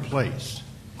are in place.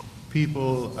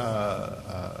 People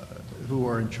who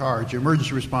are in charge, the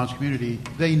emergency response community,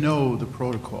 they know the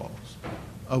protocols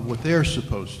of what they're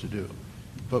supposed to do.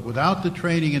 But without the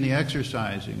training and the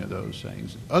exercising of those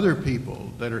things, other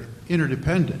people that are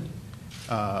interdependent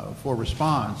for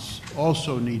response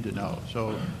also need to know.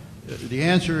 So the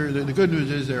answer, the good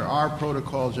news is there are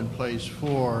protocols in place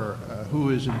for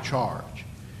who is in charge.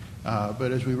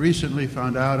 But as we recently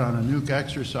found out on a nuke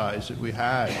exercise that we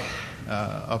had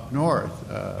up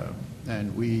north,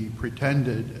 and we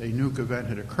pretended a nuke event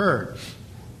had occurred,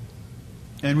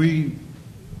 and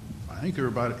I think there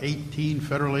were about 18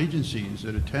 federal agencies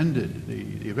that attended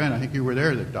the event. I think you were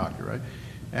there, doctor, right?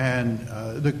 And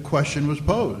the question was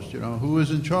posed, who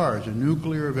is in charge? A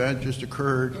nuclear event just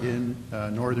occurred in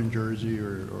northern Jersey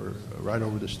or right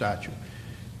over the statue.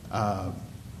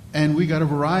 And we got a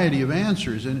variety of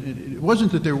answers. And it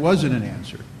wasn't that there wasn't an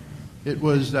answer. It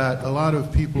was that a lot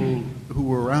of people who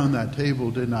were around that table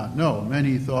did not know.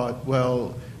 Many thought,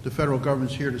 well, the federal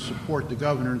government's here to support the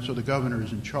governor, and so the governor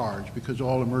is in charge because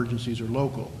all emergencies are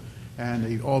local, and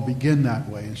they all begin that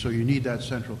way, and so you need that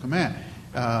central command.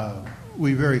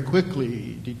 We very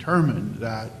quickly determined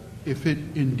that if it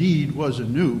indeed was a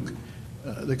nuke,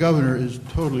 the governor is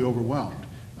totally overwhelmed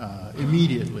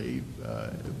immediately,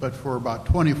 but for about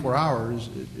 24 hours,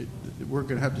 we're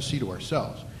going to have to see to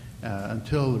ourselves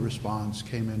until the response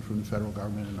came in from the federal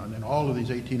government, and all of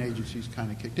these 18 agencies kind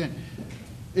of kicked in.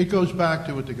 It goes back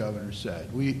to what the governor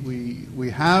said. We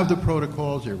have the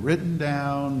protocols, they're written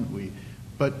down,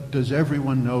 but does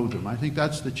everyone know them? I think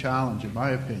that's the challenge, in my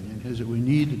opinion, is that we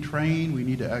need to train, we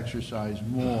need to exercise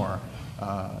more,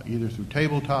 either through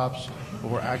tabletops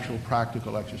or actual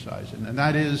practical exercise. And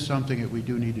that is something that we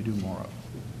do need to do more of.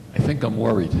 I think I'm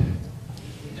worried.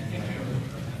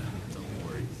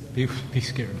 Be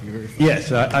scared.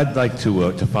 Yes, I'd like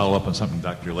to follow up on something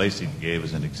Dr. Lacey gave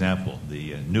as an example,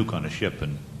 the nuke on a ship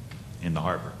in the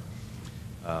harbor.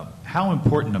 How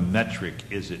important a metric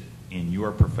is it in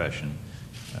your profession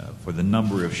for the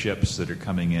number of ships that are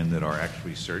coming in that are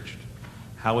actually searched?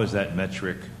 How has that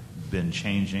metric been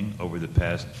changing over the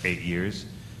past 8 years?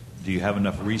 Do you have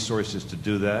enough resources to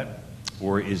do that?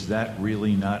 Or is that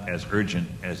really not as urgent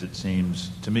as it seems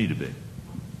to me to be?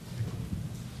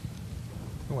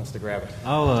 Who wants to grab it?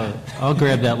 I'll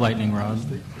grab that lightning rod.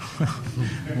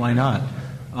 Why not?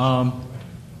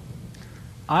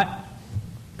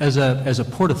 As a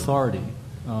port authority,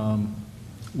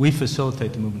 we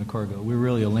facilitate the movement of cargo. We're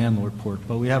really a landlord port,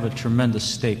 but we have a tremendous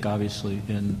stake, obviously,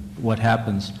 in what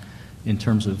happens in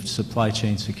terms of supply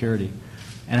chain security.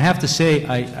 And I have to say,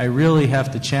 I really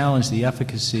have to challenge the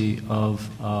efficacy of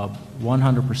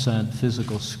 100%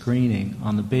 physical screening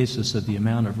on the basis of the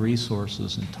amount of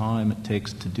resources and time it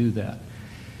takes to do that.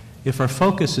 If our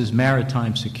focus is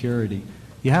maritime security,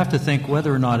 you have to think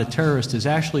whether or not a terrorist is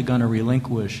actually going to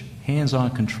relinquish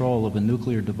hands-on control of a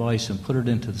nuclear device and put it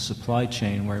into the supply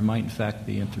chain where it might in fact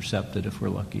be intercepted if we're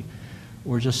lucky,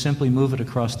 or just simply move it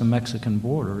across the Mexican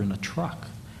border in a truck.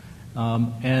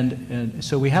 And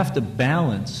so we have to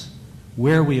balance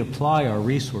where we apply our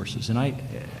resources. And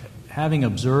having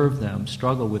observed them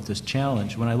struggle with this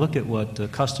challenge, when I look at what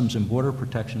Customs and Border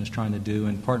Protection is trying to do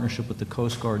in partnership with the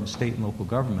Coast Guard and state and local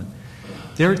government,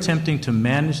 they're attempting to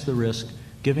manage the risk,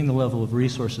 giving the level of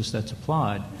resources that's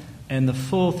applied, and the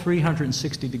full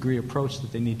 360-degree approach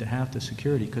that they need to have to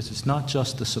security, because it's not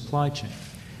just the supply chain.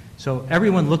 So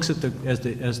everyone looks at the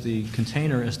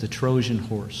container as the Trojan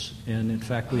horse, and in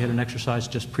fact we had an exercise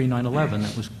just pre-9/11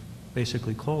 that was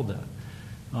basically called that.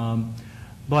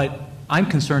 But I'm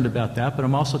concerned about that, but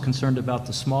I'm also concerned about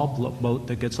the small boat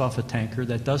that gets off a tanker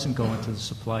that doesn't go into the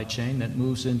supply chain, that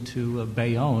moves into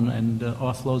Bayonne and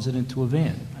offloads it into a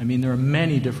van. I mean, there are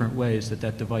many different ways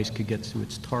that device could get to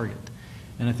its target.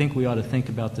 And I think we ought to think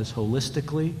about this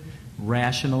holistically,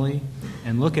 rationally,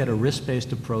 and look at a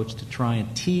risk-based approach to try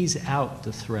and tease out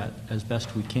the threat as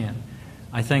best we can.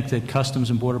 I think that Customs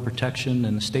and Border Protection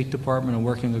and the State Department are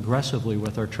working aggressively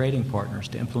with our trading partners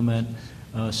to implement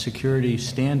security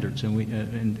standards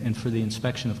and for the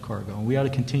inspection of cargo. And we ought to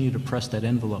continue to press that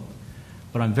envelope.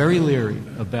 But I'm very leery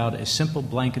about a simple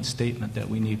blanket statement that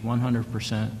we need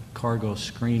 100% cargo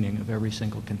screening of every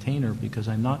single container, because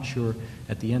I'm not sure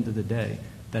at the end of the day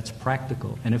that's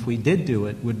practical. And if we did do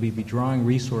it, would we be drawing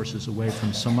resources away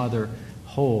from some other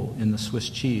hole in the Swiss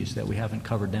cheese that we haven't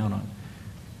covered down on?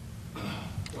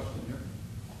 Question here?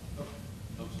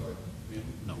 Oh, sorry.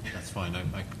 No, that's fine.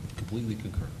 I completely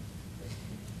concur.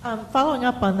 Following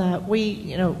up on that,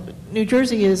 New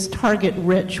Jersey is target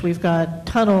rich. We've got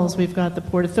tunnels, we've got the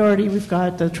Port Authority, we've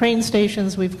got the train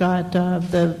stations, we've got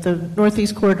the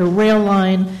Northeast Corridor rail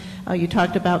line. You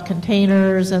talked about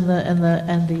containers and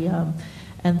the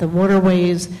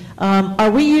waterways.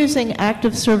 Are we using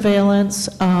active surveillance?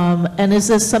 And is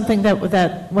this something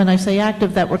that when I say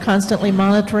active, that we're constantly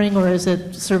monitoring, or is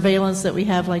it surveillance that we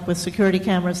have, like with security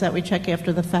cameras, that we check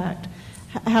after the fact?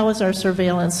 How has our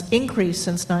surveillance increased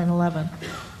since 9/11?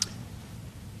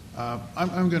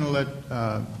 I'm going to let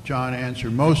John answer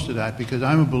most of that, because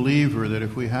I'm a believer that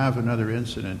if we have another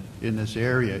incident in this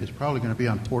area, it's probably going to be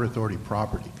on Port Authority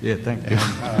property. Yeah, thank you.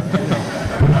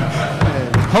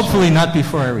 Hopefully not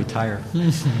before I retire.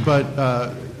 But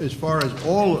as far as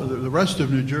all the rest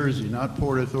of New Jersey, not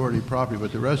Port Authority property,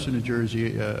 but the rest of New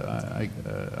Jersey,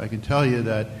 I can tell you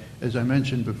that, as I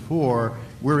mentioned before,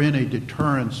 we're in a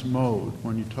deterrence mode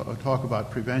when you talk about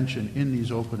prevention in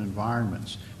these open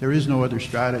environments. There is no other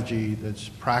strategy that's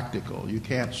practical. You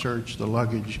can't search the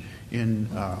luggage in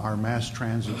our mass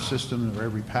transit system or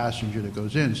every passenger that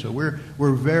goes in. So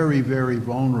we're very, very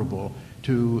vulnerable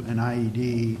to an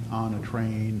IED on a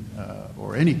train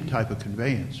or any type of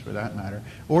conveyance, for that matter,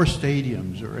 or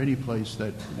stadiums or any place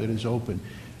that is open.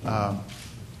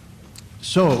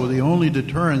 So the only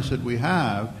deterrence that we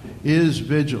have is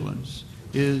vigilance,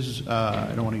 is,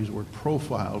 I don't want to use the word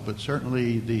profile, but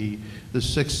certainly the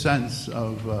sixth sense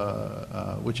of,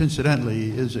 which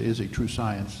incidentally is a true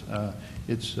science.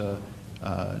 It's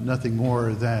nothing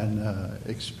more than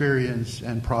experience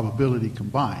and probability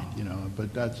combined,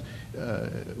 but that's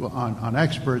on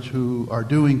experts who are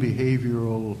doing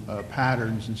behavioral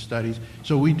patterns and studies.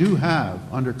 So we do have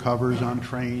undercovers on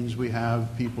trains. We have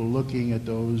people looking at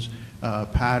those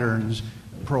patterns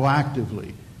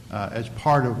proactively as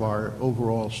part of our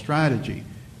overall strategy.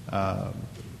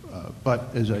 But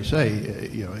as I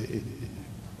say,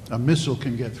 a missile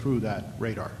can get through that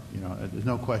radar. There's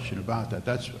no question about that.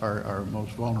 That's our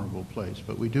most vulnerable place.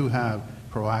 But we do have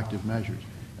proactive measures.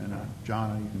 And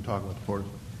John, you can talk about the Port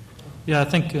Authority. Yeah, I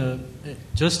think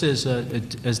just as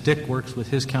Dick works with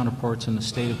his counterparts in the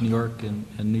state of New York and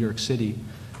New York City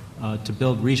to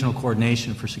build regional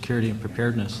coordination for security and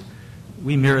preparedness,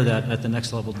 we mirror that at the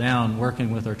next level down,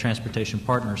 working with our transportation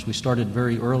partners. We started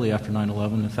very early after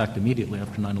 9/11, in fact immediately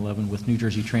after 9/11, with New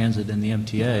Jersey Transit and the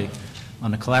MTA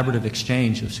on a collaborative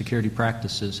exchange of security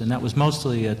practices, and that was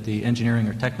mostly at the engineering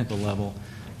or technical level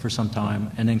for some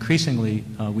time, and increasingly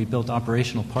we built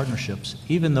operational partnerships.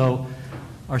 Even though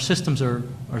our systems are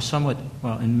somewhat,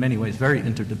 well, in many ways, very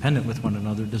interdependent with one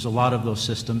another, there's a lot of those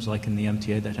systems, like in the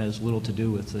MTA, that has little to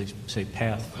do with, say,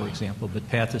 PATH, for example, but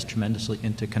PATH is tremendously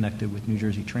interconnected with New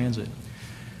Jersey Transit.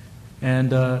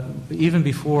 And even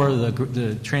before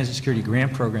the Transit Security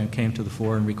Grant Program came to the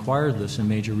fore and required this in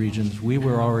major regions, we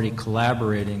were already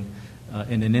collaborating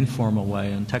in an informal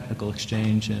way on technical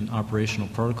exchange and operational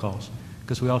protocols,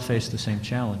 because we all face the same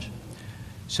challenge.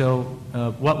 So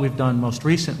what we've done most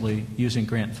recently using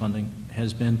grant funding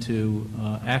has been to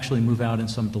actually move out in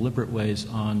some deliberate ways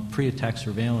on pre-attack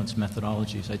surveillance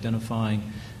methodologies, identifying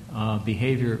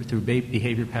behavior through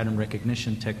behavior pattern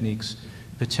recognition techniques,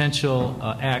 potential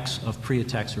acts of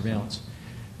pre-attack surveillance.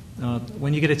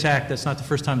 When you get attacked, that's not the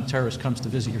first time the terrorist comes to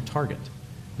visit your target.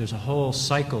 There's a whole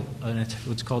cycle,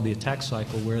 what's called the attack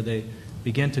cycle, where they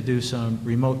begin to do some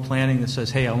remote planning that says,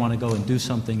 hey, I want to go and do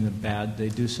something bad. They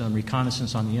do some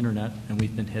reconnaissance on the internet, and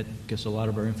we've been hit because a lot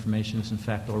of our information is in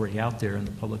fact already out there in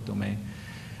the public domain.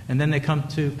 And then they come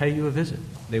to pay you a visit.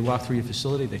 They walk through your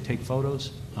facility, they take photos,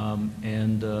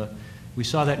 and we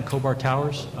saw that in Khobar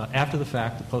Towers. After the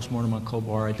fact, the postmortem on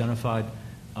Khobar identified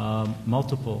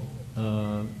multiple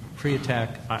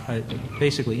pre-attack,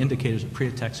 basically indicators of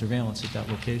pre-attack surveillance at that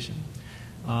location.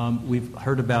 We've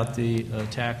heard about the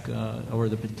attack, or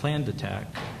the planned attack,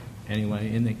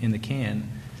 anyway, in the can,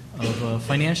 of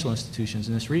financial institutions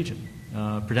in this region,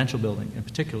 Prudential Building in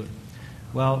particular.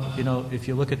 Well, if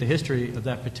you look at the history of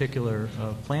that particular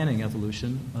planning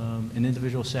evolution, an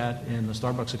individual sat in the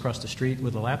Starbucks across the street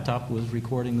with a laptop, was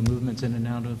recording the movements in and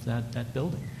out of that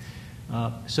building.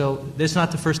 So this is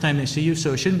not the first time they see you,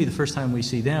 so it shouldn't be the first time we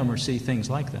see them or see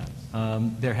things like that.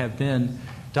 There have been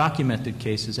documented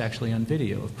cases actually on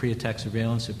video of pre-attack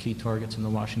surveillance of key targets in the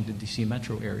Washington, D.C.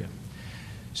 metro area.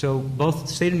 So both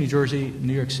the state of New Jersey,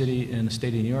 New York City, and the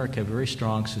state of New York have a very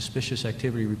strong suspicious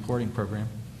activity reporting program.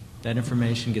 That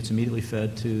information gets immediately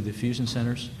fed to the fusion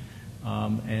centers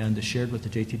and is shared with the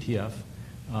JTTF.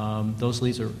 Those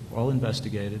leads are all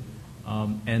investigated.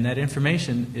 And that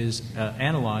information is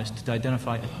analyzed to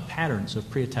identify patterns of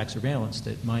pre-attack surveillance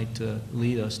that might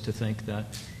lead us to think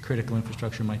that critical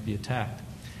infrastructure might be attacked.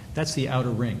 That's the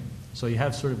outer ring. So you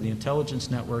have sort of the intelligence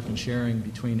network and sharing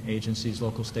between agencies,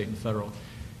 local, state, and federal.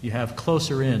 You have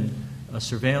closer in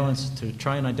surveillance to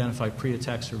try and identify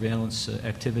pre-attack surveillance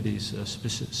activities,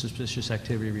 suspicious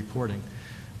activity reporting.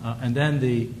 And then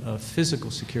the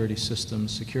physical security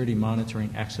systems, security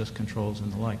monitoring, access controls,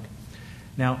 and the like.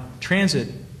 Now, transit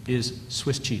is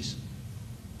Swiss cheese,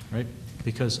 right?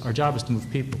 Because our job is to move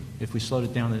people. If we slowed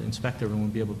it down and inspect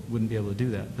everyone, wouldn't be able to do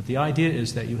that. But the idea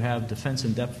is that you have defense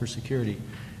in depth for security.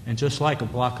 And just like a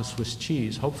block of Swiss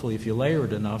cheese, hopefully if you layer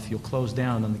it enough, you'll close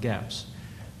down on the gaps.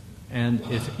 And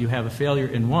if you have a failure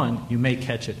in one, you may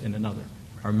catch it in another.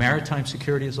 Our maritime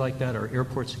security is like that. Our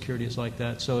airport security is like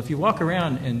that. So if you walk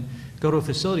around and go to a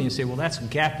facility and say, well, that's a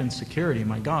gap in security,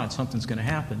 my God, something's going to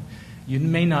happen, you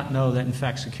may not know that, in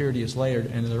fact, security is layered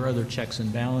and there are other checks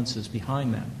and balances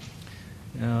behind that.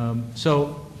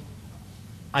 So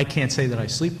I can't say that I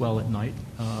sleep well at night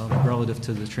relative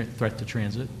to the threat to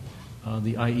transit.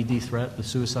 The IED threat, the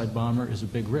suicide bomber, is a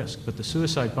big risk. But the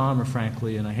suicide bomber,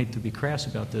 frankly, and I hate to be crass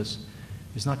about this,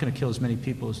 is not going to kill as many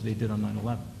people as they did on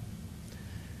 9/11.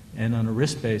 And on a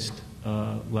risk-based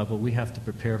level, we have to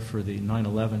prepare for the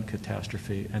 9/11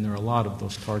 catastrophe, and there are a lot of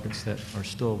those targets that are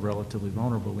still relatively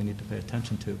vulnerable we need to pay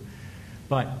attention to.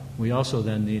 But we also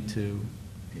then need to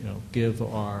give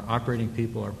our operating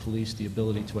people, our police, the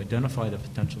ability to identify the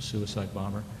potential suicide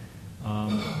bomber.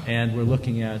 And we're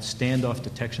looking at standoff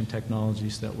detection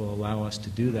technologies that will allow us to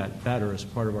do that better as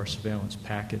part of our surveillance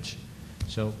package.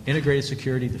 So integrated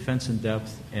security, defense in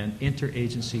depth, and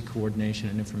interagency coordination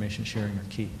and information sharing are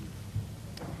key.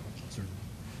 Sir,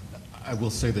 I will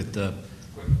say that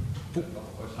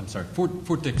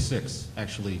Fort Dix 6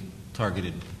 actually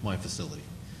targeted my facility.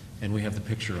 And we have the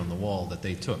picture on the wall that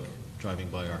they took driving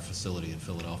by our facility in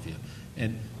Philadelphia.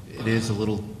 And it is a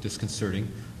little disconcerting,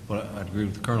 but I agree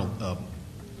with the Colonel.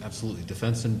 Absolutely.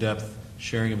 Defense in depth,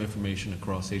 sharing of information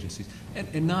across agencies.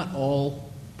 And not all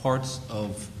parts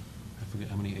of, I forget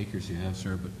how many acres you have,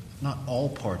 sir, but not all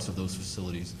parts of those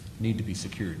facilities need to be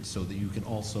secured so that you can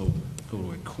also go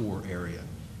to a core area.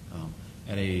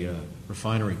 At a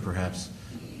refinery, perhaps,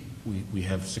 we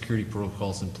have security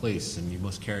protocols in place, and you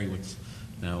must carry what's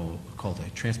now called a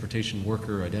transportation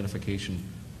worker identification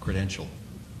credential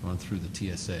run through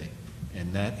the TSA.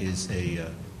 And that is a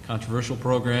controversial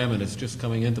program, and it's just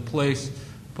coming into place.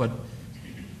 But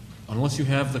unless you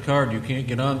have the card, you can't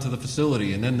get onto the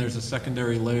facility. And then there's a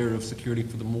secondary layer of security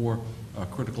for the more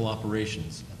critical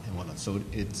operations and whatnot. So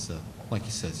it's, like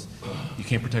he says, you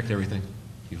can't protect everything.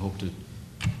 You hope to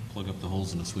plug up the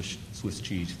holes in a Swiss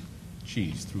cheese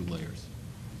through layers.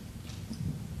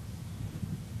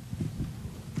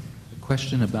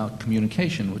 Question about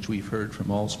communication, which we've heard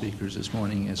from all speakers this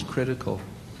morning, is critical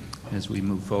as we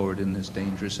move forward in this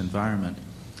dangerous environment.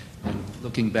 And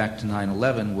looking back to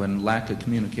 9/11, when lack of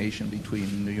communication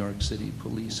between New York City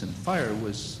police and fire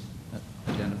was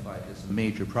identified as a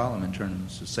major problem in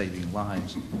terms of saving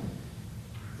lives,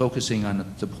 focusing on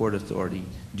the Port Authority,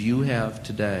 do you have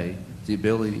today the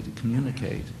ability to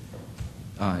communicate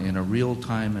in a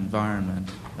real-time environment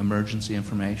emergency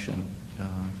information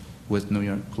with New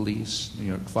York Police, New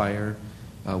York Fire,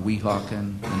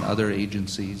 Weehawken, and other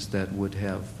agencies that would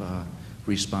have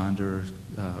responder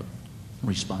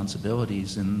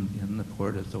responsibilities in the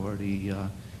Port Authority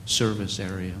service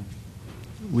area?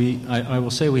 I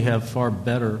will say we have far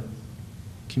better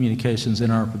communications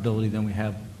interoperability than we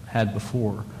have had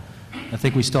before. I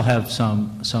think we still have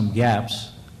some gaps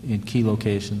in key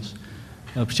locations,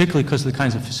 particularly because of the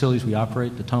kinds of facilities we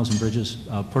operate, the tunnels and bridges.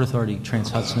 Port Authority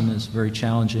Trans-Hudson is a very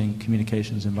challenging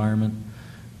communications environment.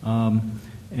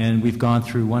 And we've gone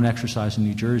through one exercise in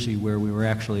New Jersey where we were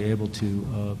actually able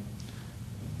to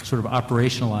sort of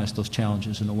operationalize those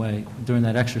challenges in a way. During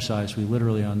that exercise, we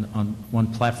literally on one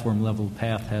platform level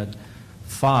path had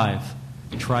 5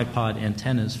 tripod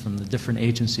antennas from the different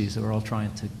agencies that were all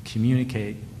trying to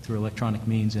communicate through electronic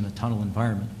means in a tunnel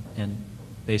environment and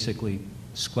basically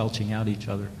squelching out each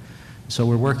other. So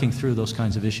we're working through those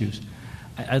kinds of issues.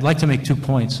 I'd like to make 2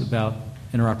 points about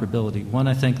interoperability. One,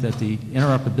 I think that the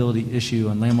interoperability issue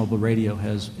on land mobile radio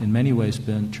has in many ways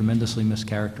been tremendously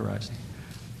mischaracterized.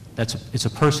 It's a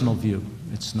personal view.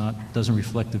 Doesn't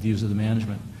reflect the views of the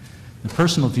management. The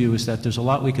personal view is that there's a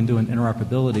lot we can do in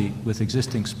interoperability with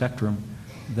existing spectrum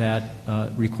that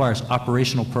requires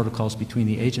operational protocols between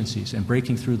the agencies, and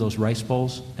breaking through those rice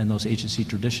bowls and those agency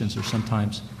traditions are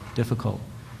sometimes difficult.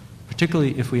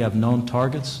 Particularly if we have known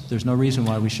targets, there's no reason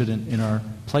why we shouldn't, in our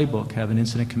playbook, have an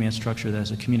incident command structure that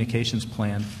has a communications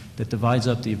plan that divides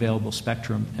up the available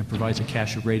spectrum and provides a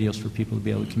cache of radios for people to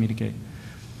be able to communicate.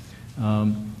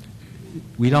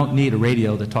 We don't need a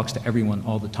radio that talks to everyone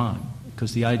all the time.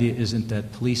 because the idea isn't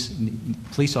that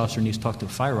police officer needs to talk to a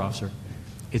fire officer.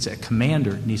 It's a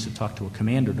commander needs to talk to a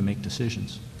commander to make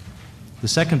decisions. The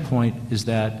second point is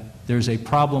that there's a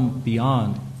problem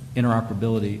beyond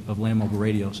interoperability of land mobile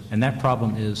radios, and that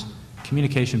problem is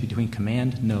communication between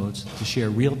command nodes to share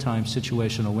real-time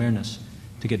situational awareness,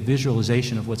 to get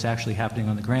visualization of what's actually happening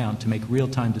on the ground, to make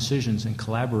real-time decisions and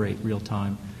collaborate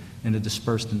real-time in a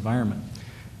dispersed environment.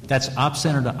 That's op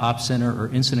center to op center or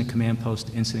incident command post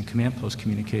to incident command post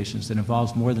communications that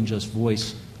involves more than just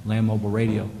voice, land mobile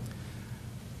radio.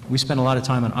 We spend a lot of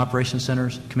time on operation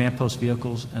centers, command post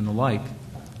vehicles, and the like,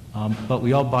 but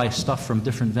we all buy stuff from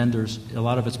different vendors. A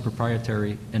lot of it's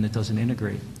proprietary, and it doesn't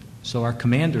integrate. So our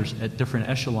commanders at different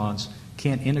echelons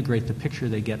can't integrate the picture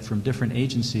they get from different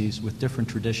agencies with different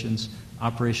traditions,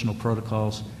 operational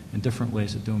protocols, and different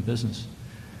ways of doing business.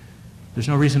 There's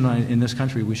no reason why in this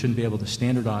country we shouldn't be able to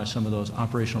standardize some of those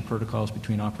operational protocols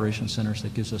between operation centers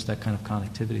that gives us that kind of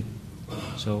connectivity.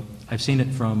 So I've seen it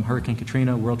from Hurricane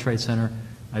Katrina, World Trade Center.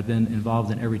 I've been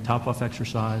involved in every top-off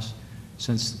exercise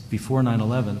since before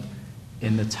 9/11.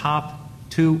 In the top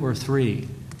 2 or 3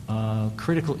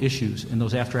 critical issues in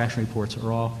those after-action reports are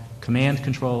all command,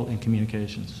 control, and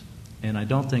communications. And I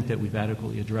don't think that we've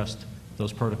adequately addressed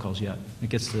those protocols yet. It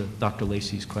gets to Dr.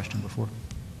 Lacey's question before.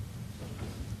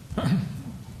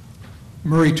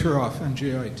 Murray Turoff,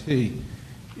 NJIT.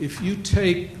 If you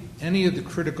take any of the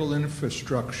critical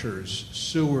infrastructures,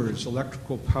 sewers,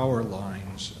 electrical power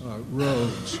lines,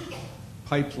 roads,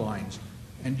 pipelines,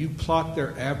 and you plot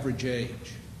their average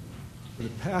age, for the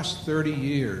past 30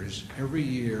 years, every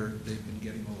year they've been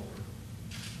getting older.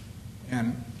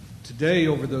 And today,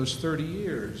 over those 30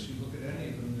 years, you look at any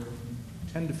of them,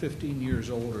 they're 10 to 15 years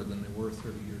older than they were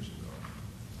 30 years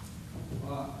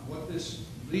ago. What this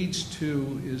leads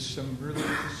to is some really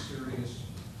serious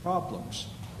problems.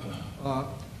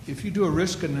 If you do a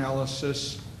risk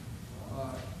analysis,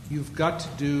 you've got to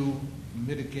do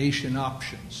mitigation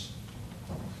options.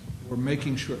 We're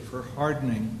making sure for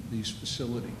hardening these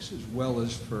facilities as well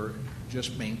as for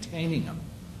just maintaining them,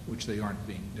 which they aren't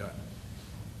being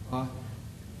done.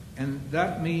 And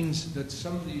that means that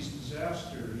some of these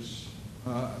disasters,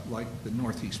 like the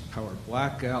Northeast Power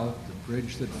blackout, the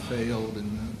bridge that failed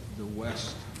in the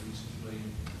West recently,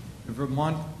 the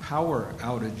Vermont power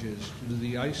outages due to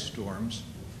the ice storms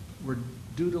were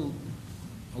due to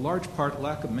a large part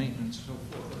lack of maintenance and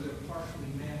so forth. They're partially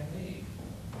man-made.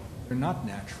 They're not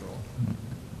natural.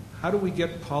 How do we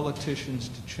get politicians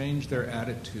to change their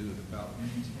attitude about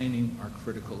maintaining our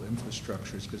critical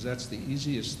infrastructures? Because that's the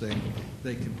easiest thing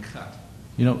they can cut.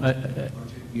 You know,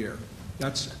 Here.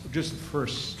 That's just the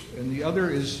first. And the other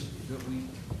is that we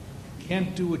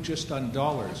can't do it just on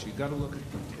dollars. You've got to look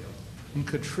at detail. In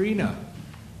Katrina,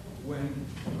 when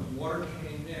the water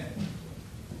came in,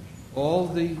 all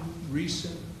the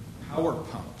recent power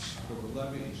pumps for the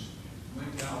levees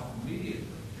went out immediately.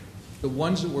 The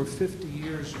ones that were 50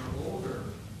 years or older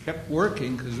kept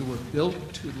working because they were built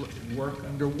to work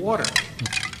underwater.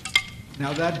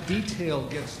 Now that detail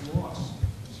gets lost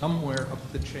somewhere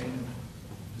up the chain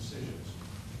of decisions.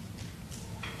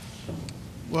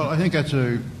 Well, I think that's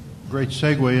a great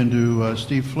segue into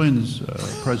Steve Flynn's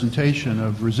presentation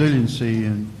of resiliency.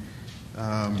 And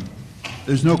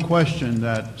there's no question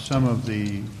that some of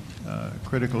the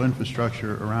critical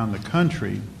infrastructure around the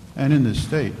country and in this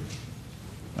state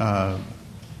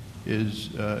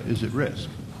is at risk.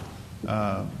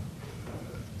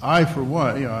 I, for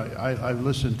one, I've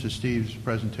listened to Steve's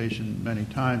presentation many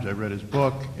times. I've read his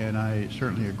book, and I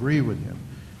certainly agree with him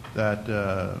that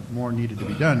more needed to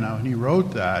be done. Now, when he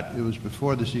wrote that, it was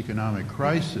before this economic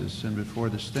crisis and before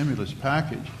the stimulus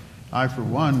package. I, for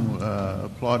one,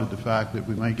 applauded the fact that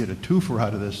we might get a twofer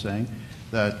out of this thing,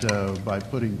 that by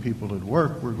putting people at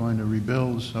work, we're going to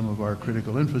rebuild some of our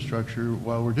critical infrastructure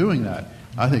while we're doing that.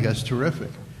 I think that's terrific.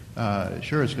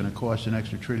 Sure, it's going to cost an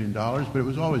extra $1 trillion, but it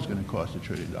was always going to cost $1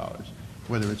 trillion,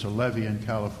 whether it's a levee in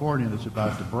California that's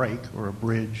about to break or a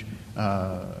bridge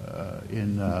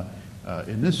in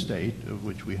this state, of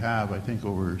which we have, I think,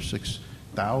 over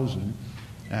 6,000,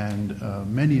 and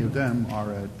many of them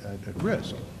are at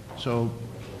risk. So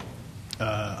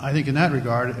I think in that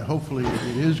regard, hopefully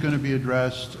it is going to be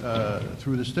addressed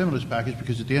through the stimulus package,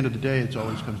 because at the end of the day, it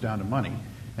always comes down to money.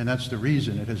 And that's the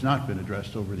reason it has not been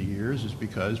addressed over the years, is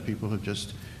because people have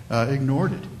just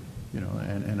ignored it,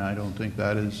 and I don't think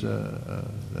that is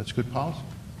that's good policy.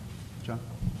 John?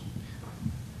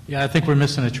 Yeah, I think we're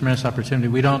missing a tremendous opportunity.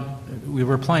 We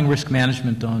were applying risk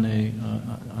management on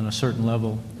a certain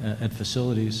level at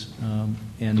facilities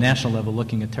and national level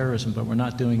looking at terrorism, but we're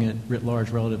not doing it writ large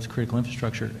relative to critical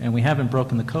infrastructure. And we haven't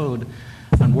broken the code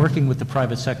on working with the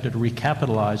private sector to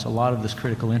recapitalize a lot of this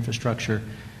critical infrastructure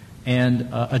and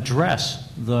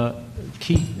address the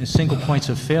key single points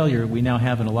of failure we now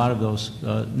have in a lot of those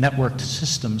networked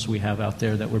systems we have out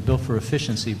there that were built for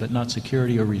efficiency but not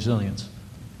security or resilience.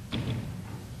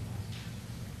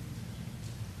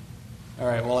 All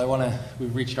right, well,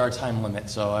 we've reached our time limit,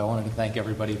 so I wanted to thank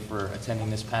everybody for attending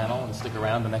this panel, and stick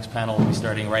around. The next panel will be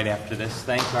starting right after this.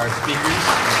 Thank our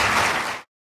speakers.